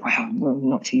 years. Well,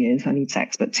 not 2 years. I need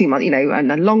sex, but 2 months,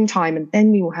 and a long time. And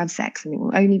then we will have sex,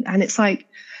 and it's like,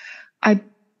 I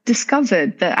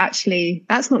discovered that actually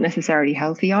that's not necessarily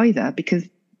healthy either, because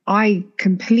I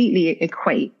completely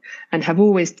equate and have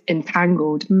always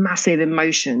entangled massive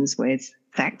emotions with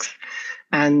sex.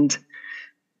 And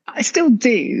I still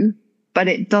do, but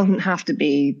it doesn't have to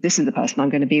be, this is the person I'm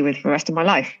going to be with for the rest of my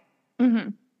life.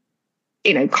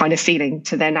 Mm-hmm. Kind of feeling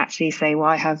to then actually say, well,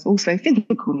 I have also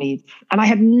physical needs. And I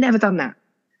had never done that.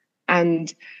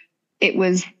 And it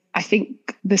was, I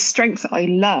think, the strength that I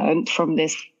learned from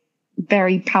this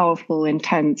very powerful,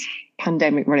 intense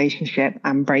pandemic relationship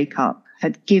and breakup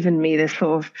had given me this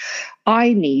sort of,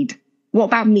 what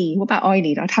about me? What about I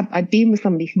need? I'd been with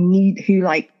somebody who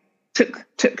like took.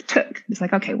 It's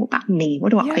like, okay, what about me?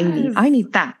 What do I need? I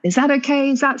need that. Is that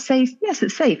okay? Is that safe? Yes,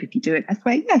 it's safe if you do it that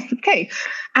way. Yes, okay.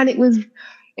 And it was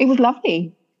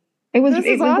lovely. It was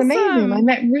awesome. Amazing. I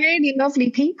met really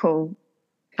lovely people.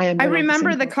 I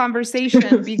remember the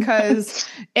conversation because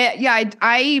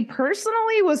I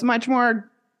personally was much more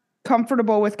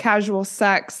comfortable with casual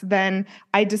sex than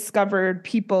I discovered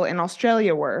people in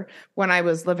Australia were when I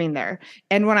was living there.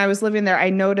 And when I was living there,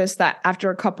 I noticed that after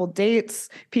a couple dates,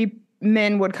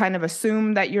 men would kind of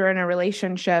assume that you're in a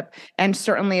relationship. And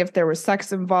certainly if there was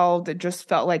sex involved, it just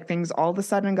felt like things all of a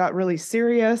sudden got really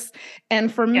serious.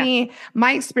 And for me,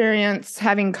 my experience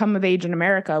having come of age in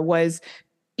America was,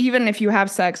 even if you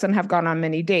have sex and have gone on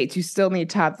many dates, you still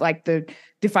need to have like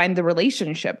define the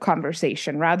relationship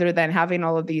conversation rather than having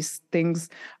all of these things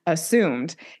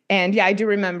assumed. And I do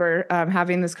remember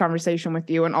having this conversation with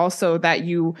you, and also that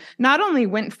you not only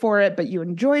went for it, but you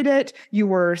enjoyed it. You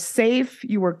were safe,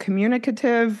 you were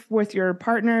communicative with your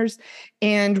partners,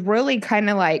 and really kind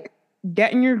of like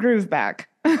getting your groove back.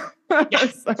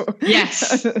 Yes.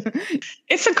 Yes.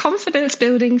 It's a confidence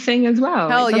building thing as well.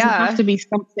 Hell it doesn't have to be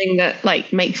something that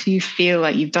like makes you feel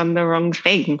like you've done the wrong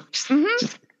thing.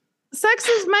 Sex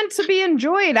is meant to be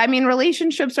enjoyed. I mean,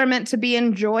 relationships are meant to be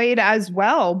enjoyed as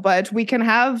well, but we can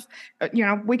have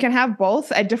both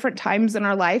at different times in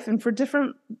our life and for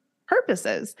different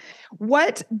purposes.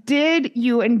 What did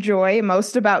you enjoy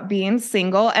most about being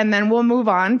single? And then we'll move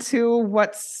on to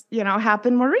what's,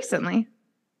 happened more recently.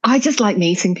 I just like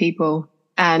meeting people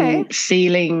and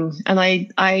feeling, and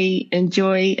I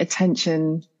enjoy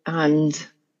attention and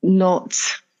not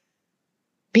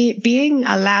being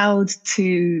allowed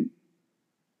to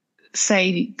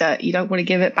say that you don't want to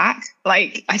give it back.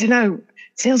 Like, I don't know,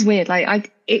 it feels weird.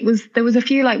 Like there was a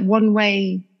few like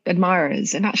one-way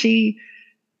admirers, and actually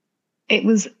it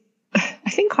was,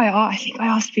 I think I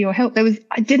asked for your help.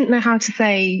 I didn't know how to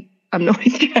say I'm not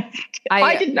interested.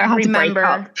 I didn't know how to break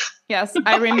up. Yes,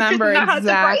 I remember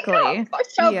exactly. I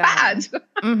felt bad.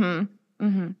 Mm-hmm.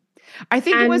 Mm-hmm. I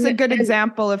think it was a good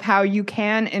example of how you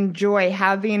can enjoy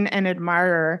having an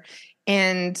admirer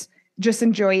and just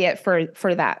enjoy it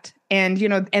for that. And,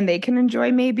 and they can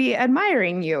enjoy maybe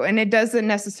admiring you. And it doesn't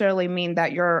necessarily mean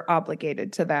that you're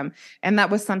obligated to them. And that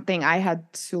was something I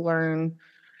had to learn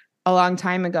a long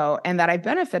time ago, and that I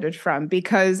benefited from,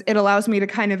 because it allows me to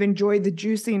kind of enjoy the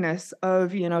juiciness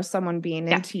of, someone being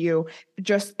into you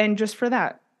just for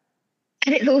that.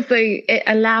 And it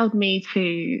allowed me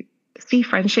to see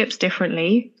friendships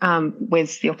differently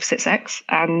with the opposite sex.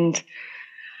 And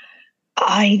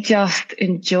I just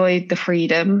enjoyed the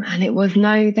freedom, and I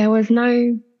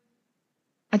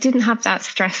didn't have that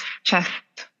stress chest,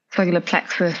 solar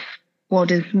plexus. What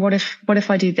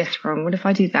if I do this wrong? What if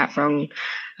I do that wrong?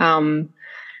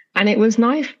 And it was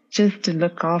nice just to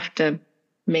look after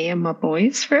me and my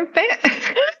boys for a bit.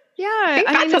 Yeah, I think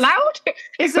I that's mean, allowed.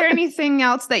 is there anything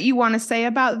else that you want to say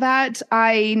about that?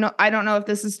 I don't know if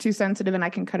this is too sensitive and I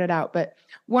can cut it out, but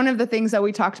one of the things that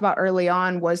we talked about early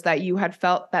on was that you had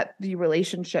felt that the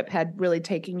relationship had really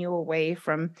taken you away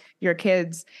from your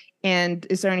kids. And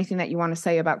is there anything that you want to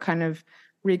say about kind of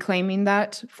reclaiming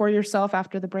that for yourself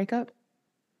after the breakup?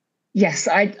 Yes,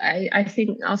 I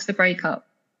think after the breakup,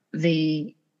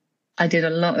 I did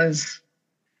a lot of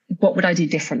what would I do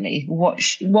differently? What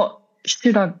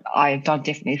should I have done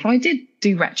differently? So I did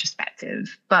do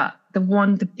retrospective, but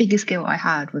the biggest guilt I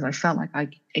had was I felt like I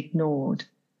ignored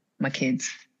my kids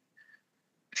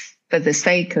for the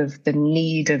sake of the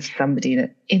need of somebody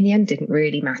that in the end didn't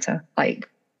really matter. Like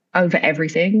over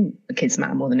everything, the kids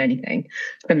matter more than anything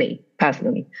for me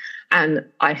personally. And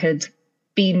I had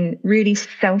been really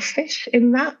selfish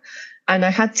in that. And I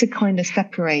had to kind of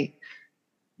separate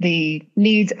the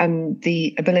need and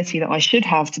the ability that I should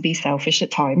have to be selfish at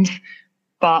times,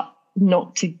 but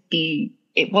not to be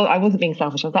it. Well, I wasn't being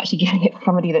selfish. I was actually giving it to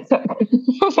somebody that took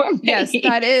for me. Yes,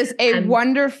 that is a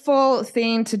wonderful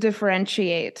thing to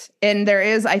differentiate. And there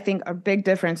is, I think, a big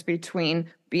difference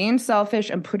between being selfish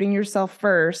and putting yourself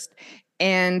first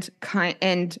and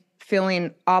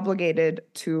feeling obligated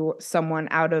to someone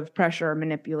out of pressure or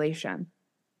manipulation.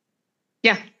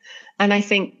 Yeah. And I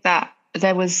think that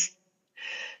that was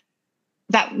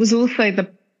also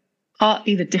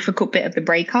partly the difficult bit of the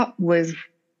breakup was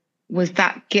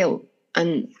that guilt.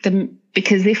 And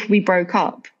because if we broke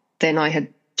up, then I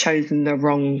had chosen the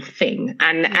wrong thing.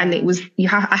 And it was,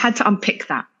 I had to unpick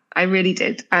that. I really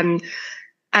did. And,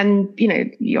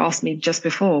 you asked me just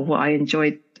before what I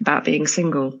enjoyed about being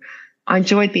single. I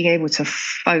enjoyed being able to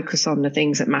focus on the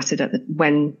things that mattered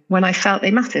when I felt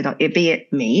they mattered, be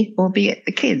it me or be it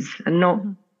the kids, and not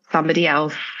somebody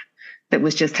else that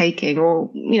was just taking, or,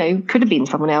 could have been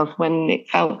someone else when it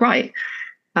felt right.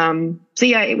 So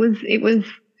yeah,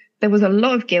 there was a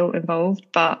lot of guilt involved,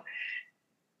 but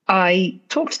I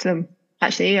talked to them.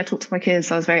 Actually, I talked to my kids.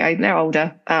 They're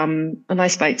older. And I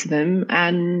spoke to them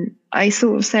and I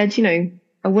sort of said,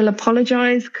 I will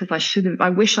apologize because I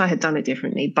wish I had done it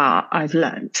differently, but I've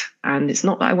learned, and it's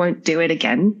not that I won't do it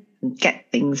again and get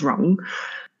things wrong,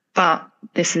 but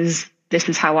this is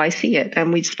how I see it.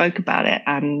 And we spoke about it.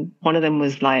 And one of them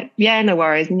was like, yeah, no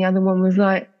worries. And the other one was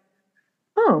like,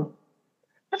 oh,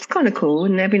 that's kind of cool.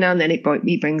 And every now and then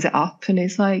he brings it up and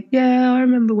it's like, yeah, I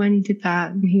remember when he did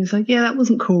that. And he was like, yeah, that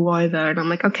wasn't cool either. And I'm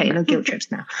like, okay, no guilt trips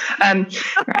now.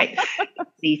 Right.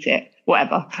 Eat it,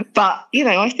 whatever. But,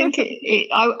 I think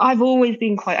I've always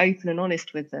been quite open and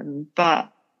honest with them, but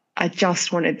I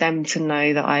just wanted them to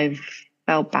know that I've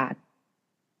felt bad.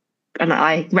 And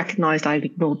I recognized I'd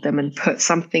ignored them and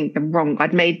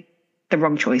I'd made the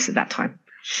wrong choice at that time.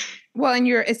 Well, and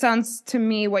it sounds to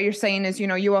me what you're saying is,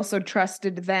 you also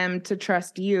trusted them to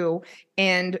trust you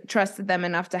and trusted them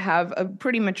enough to have a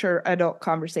pretty mature adult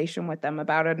conversation with them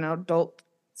about an adult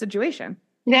situation.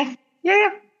 Yeah. Yeah.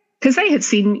 Because they had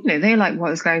seen, they're like,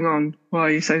 what is going on? Why are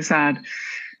you so sad?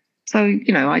 So,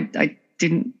 I'm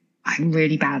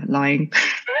really bad at lying.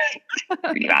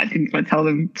 Really bad. I didn't want to tell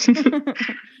them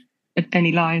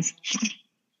any lies.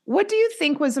 What do you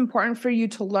think was important for you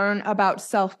to learn about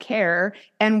self-care?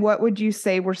 And what would you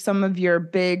say were some of your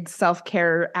big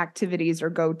self-care activities or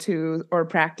go-to or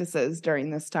practices during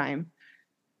this time?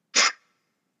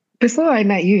 Before I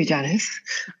met you, Janice,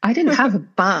 I didn't have a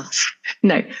bath.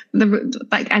 No,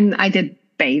 and I did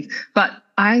bathe, but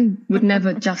I would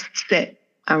never just sit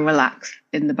and relax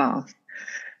in the bath.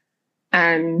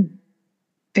 And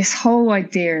this whole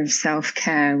idea of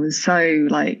self-care was so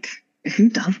like, who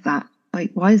does that?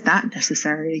 Like, why is that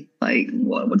necessary? Like,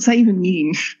 what's that even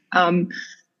mean? But,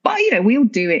 we all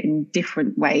do it in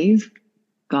different ways.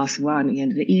 Glass of wine at the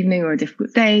end of the evening or a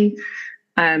difficult day.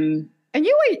 And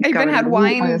you even had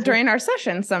wine during our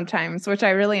session sometimes, which I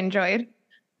really enjoyed.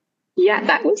 Yeah,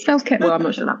 that was self-care. Well, I'm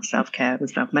not sure that was self-care. It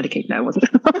was self-medicate. No, it wasn't.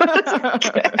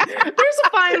 There's a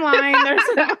fine line.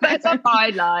 There's a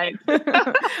fine line.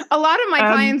 A lot of my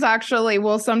clients actually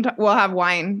will have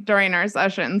wine during our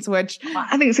sessions, which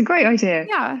I think it's a great idea.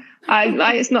 Yeah.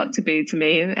 It's not taboo to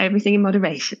me. Everything in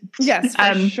moderation. Yes,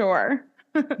 for sure.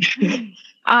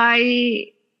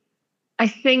 I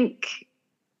think.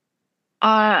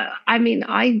 I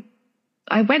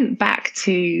went back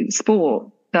to sport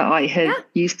that I had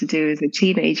used to do as a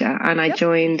teenager, and I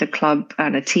joined a club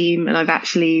and a team, and I've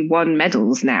actually won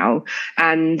medals now.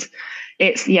 And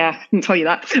it's, I can tell you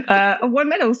that, I've won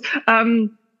medals. And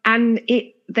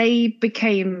they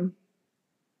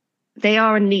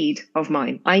are a need of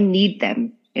mine. I need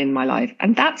them in my life,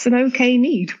 and that's an okay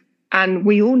need. And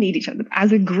we all need each other.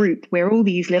 As a group, we're all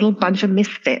these little bunch of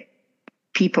misfit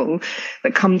people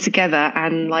that come together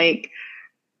and like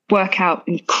work out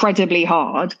incredibly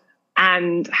hard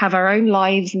and have our own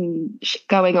lives and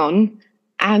going on.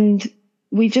 And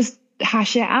we just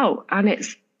hash it out. And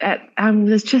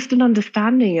there's just an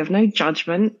understanding of no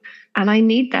judgment. And I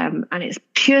need them. And it's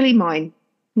purely mine.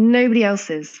 Nobody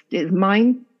else's. It's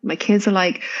mine. My kids are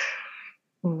like,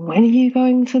 when are you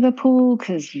going to the pool?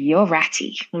 Because you're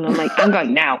ratty. And I'm like, I'm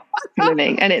going now. And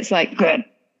it's like, good.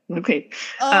 Okay.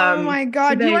 Oh my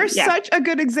God. So you are such a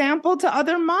good example to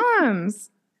other moms.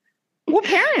 Well,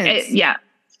 parents. Yeah.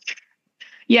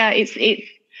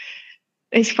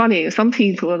 It's funny. Some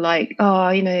people are like,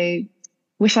 oh,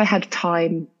 wish I had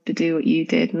time to do what you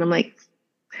did. And I'm like,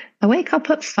 I wake up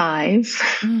at 5,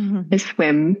 I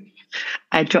swim,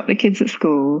 I drop the kids at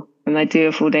school, and I do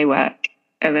a full day work.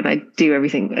 And then I do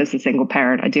everything as a single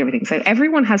parent. I do everything. So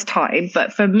everyone has time.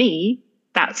 But for me,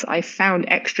 I found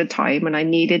extra time and I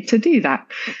needed to do that.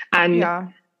 And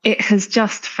it has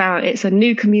it's a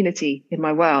new community in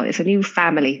my world. It's a new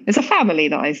family. It's a family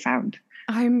that I've found.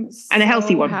 And a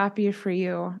healthy one. Happy for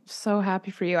you. So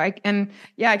happy for you. I can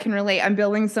relate. I'm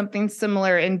building something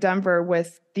similar in Denver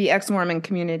with the ex-Mormon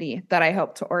community that I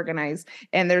help to organize.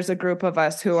 And there's a group of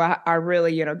us who are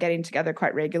really, getting together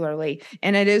quite regularly.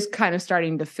 And it is kind of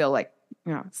starting to feel like,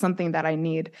 something that I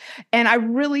need. And I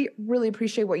really, really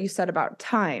appreciate what you said about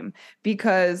time,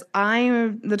 because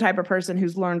I'm the type of person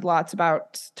who's learned lots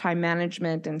about time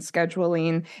management and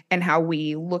scheduling and how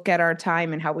we look at our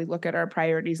time and how we look at our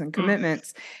priorities and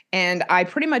commitments. And I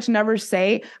pretty much never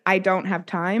say I don't have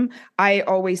time. I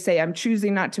always say I'm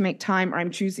choosing not to make time, or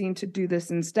I'm choosing to do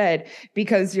this instead,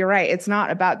 because you're right. It's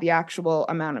not about the actual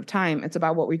amount of time. It's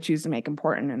about what we choose to make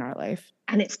important in our life.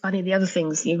 And it's funny, the other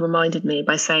things you reminded me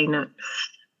by saying that,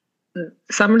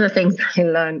 some of the things I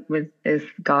learned with this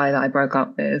guy that I broke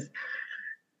up with,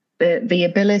 the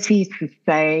ability to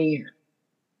say,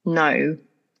 no,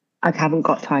 I haven't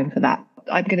got time for that.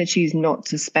 I'm going to choose not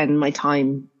to spend my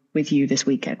time with you this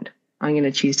weekend. I'm going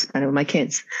to choose to spend it with my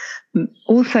kids.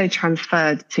 Also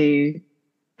transferred to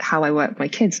how I work with my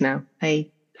kids now.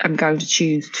 I'm going to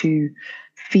choose to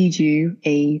feed you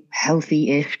a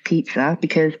healthy-ish pizza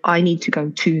because I need to go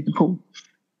to the pool.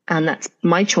 And that's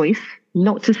my choice,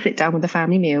 not to sit down with a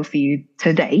family meal for you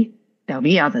today. There'll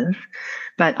be others,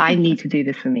 but I need to do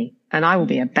this for me. And I will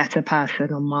be a better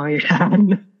person on my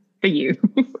own for you.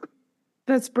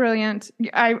 That's brilliant.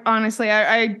 I honestly,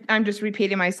 I'm just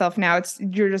repeating myself now. It's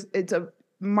a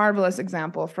marvelous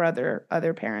example for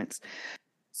other parents.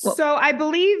 Well, so I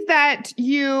believe that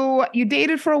you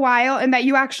dated for a while and that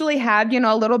you actually had,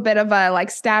 a little bit of a like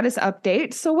status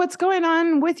update. So what's going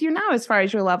on with you now as far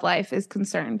as your love life is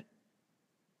concerned?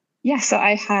 Yeah, so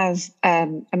I have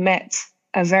met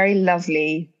a very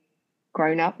lovely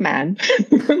grown-up man.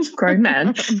 Grown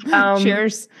man.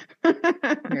 Cheers.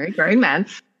 Very grown man.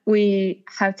 We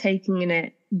have taken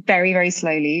it very, very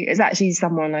slowly. It's actually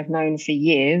someone I've known for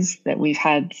years, that we've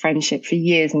had friendship for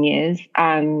years and years.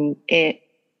 And it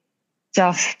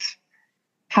just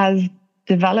has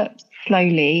developed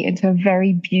slowly into a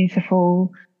very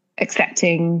beautiful,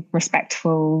 accepting,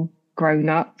 respectful,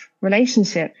 grown-up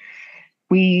relationship.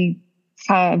 We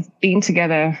have been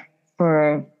together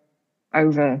for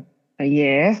over a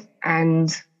year, and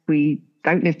we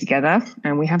don't live together,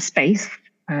 and we have space,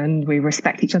 and we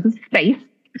respect each other's space.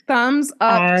 Thumbs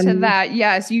up to that.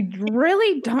 Yes, you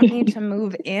really don't need to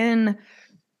move in.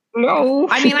 No.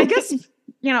 I mean, I guess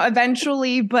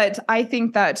eventually, but I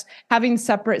think that having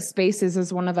separate spaces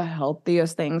is one of the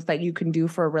healthiest things that you can do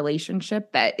for a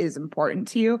relationship that is important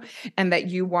to you and that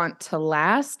you want to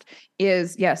last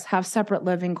is, yes, have separate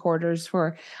living quarters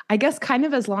for, I guess, kind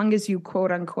of as long as you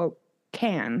quote unquote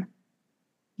can.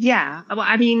 Yeah. Well,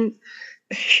 I mean,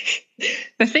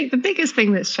 the biggest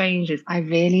thing that's changed is I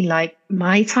really like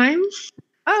my time.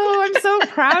 Oh, I'm so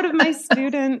proud of my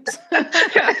student. And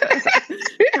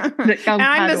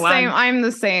I'm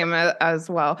the same as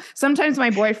well. Sometimes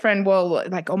my boyfriend will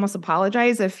like almost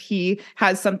apologize if he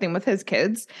has something with his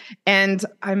kids. And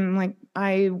I'm like,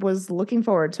 I was looking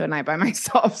forward to a night by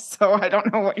myself. So I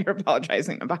don't know what you're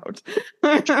apologizing about.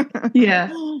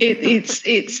 Yeah,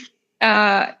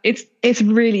 it's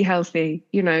really healthy,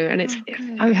 and it's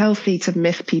so healthy to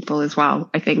miss people as well,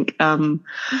 I think.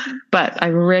 But I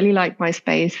really like my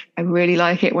space. I really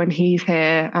like it when he's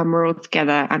here and we're all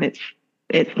together, and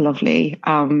it's lovely.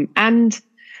 And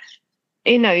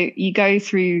you go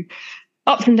through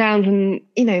ups and downs, and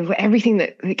everything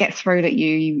that gets thrown at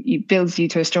you builds you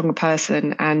to a stronger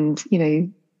person. And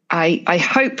I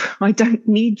hope I don't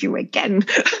need you again.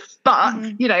 But,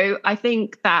 Mhm. I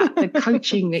think that the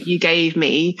coaching that you gave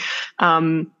me,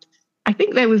 I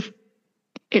think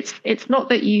it's not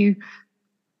that you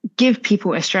give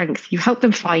people a strength, you help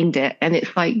them find it. And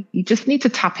it's like, you just need to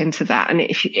tap into that. And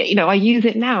if I use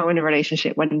it now in a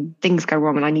relationship when things go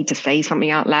wrong and I need to say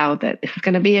something out loud that this is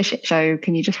going to be a shit show.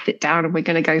 Can you just sit down and we're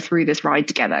going to go through this ride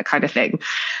together kind of thing.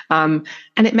 And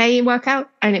it may work out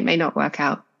and it may not work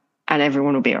out and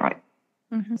everyone will be all right.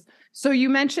 Mm-hmm. So you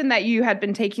mentioned that you had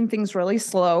been taking things really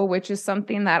slow, which is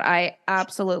something that I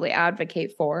absolutely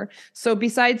advocate for. So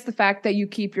besides the fact that you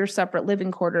keep your separate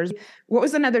living quarters, what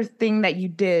was another thing that you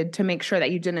did to make sure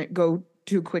that you didn't go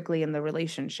too quickly in the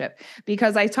relationship?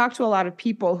 Because I talked to a lot of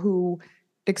people who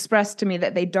expressed to me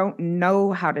that they don't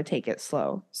know how to take it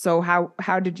slow. So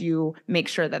how did you make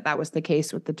sure that that was the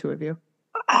case with the two of you?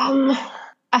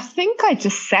 I think I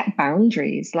just set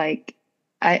boundaries. Like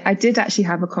I did actually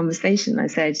have a conversation. I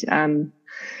said,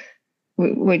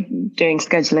 we're doing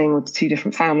scheduling with two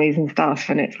different families and stuff.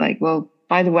 And it's like, well,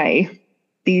 by the way,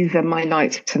 these are my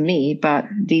nights to me, but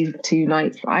these 2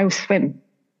 nights I will swim.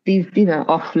 These are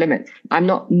off limits. I'm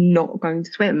not going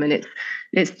to swim. And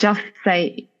it's just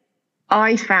say,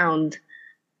 I found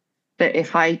that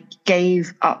if I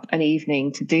gave up an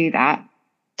evening to do that,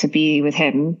 to be with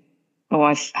him,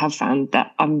 or I have found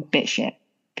that I'm a bit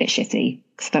shitty.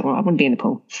 Because I want to be in the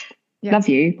pool. Yeah. Love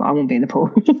you, but I won't be in the pool.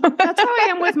 That's how I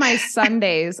am with my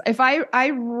Sundays. If I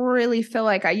really feel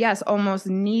like I almost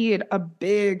need a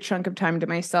big chunk of time to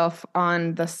myself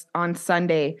on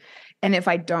Sunday, and if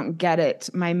I don't get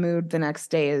it, my mood the next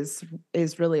day is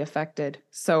really affected.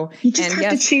 So you just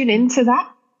have to tune into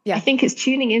that. Yeah, I think it's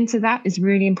tuning into that is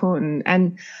really important,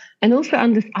 and also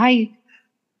having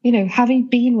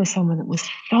been with someone that was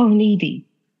so needy,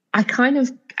 I kind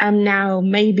of am now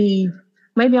maybe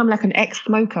I'm like an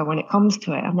ex-smoker when it comes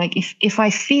to it. I'm like, if I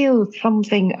feel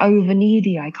something over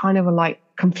needy, I kind of like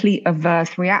complete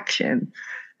averse reaction.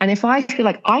 And if I feel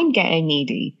like I'm getting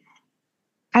needy,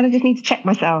 I just need to check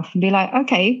myself and be like,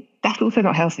 okay, that's also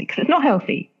not healthy because it's not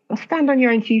healthy. Stand on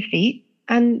your own 2 feet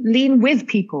and lean with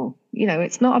people.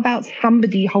 It's not about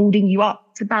somebody holding you up.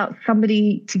 It's about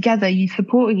somebody together, you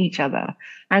supporting each other.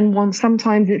 And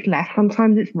sometimes it's left,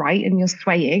 sometimes it's right, and you're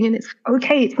swaying, and it's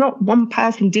okay. It's not one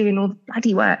person doing all the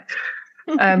bloody work.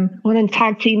 Well, then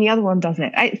tag team, the other one does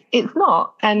it. It's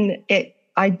not. And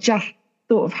I just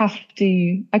sort of have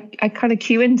to, I kind of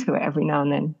cue into it every now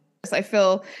and then. I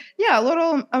feel, a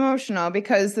little emotional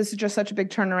because this is just such a big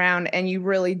turnaround. And you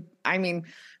really,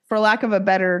 for lack of a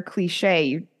better cliche,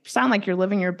 you sound like you're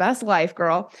living your best life,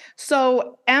 girl.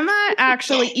 So Emma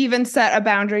actually even set a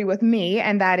boundary with me,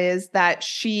 and that is that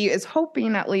she is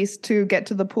hoping at least to get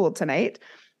to the pool tonight.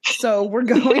 So we're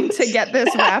going to get this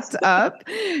wrapped up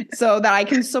so that I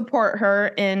can support her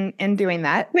in doing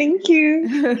that. Thank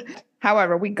you.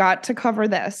 However, we got to cover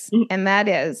this, and that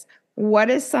is,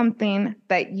 what is something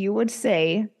that you would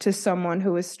say to someone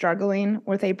who is struggling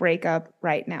with a breakup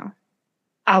right now?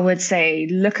 I would say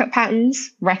look at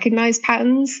patterns, recognize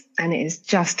patterns, and it is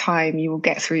just time. You will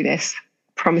get through this.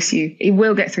 Promise you, it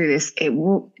will get through this.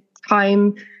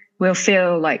 Time will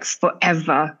feel like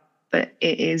forever, but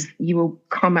you will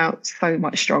come out so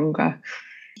much stronger.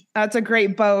 That's a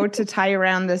great bow to tie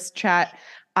around this chat.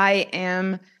 I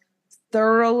am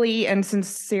thoroughly and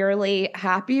sincerely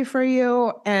happy for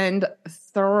you and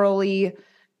thoroughly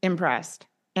impressed.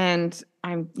 And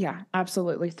I'm,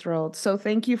 absolutely thrilled. So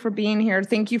thank you for being here.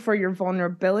 Thank you for your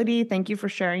vulnerability. Thank you for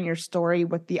sharing your story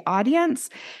with the audience.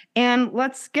 And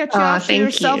let's get you off to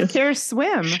your self-care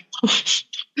swim.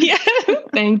 Yeah,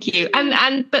 thank you.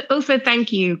 But also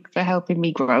thank you for helping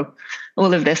me grow.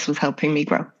 All of this was helping me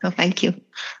grow. So thank you.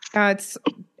 It's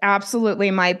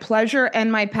absolutely my pleasure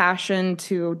and my passion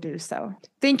to do so.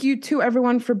 Thank you to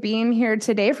everyone for being here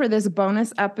today for this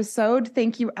bonus episode.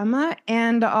 Thank you, Emma,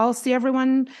 and I'll see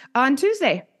everyone on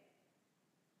Tuesday.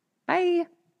 Bye.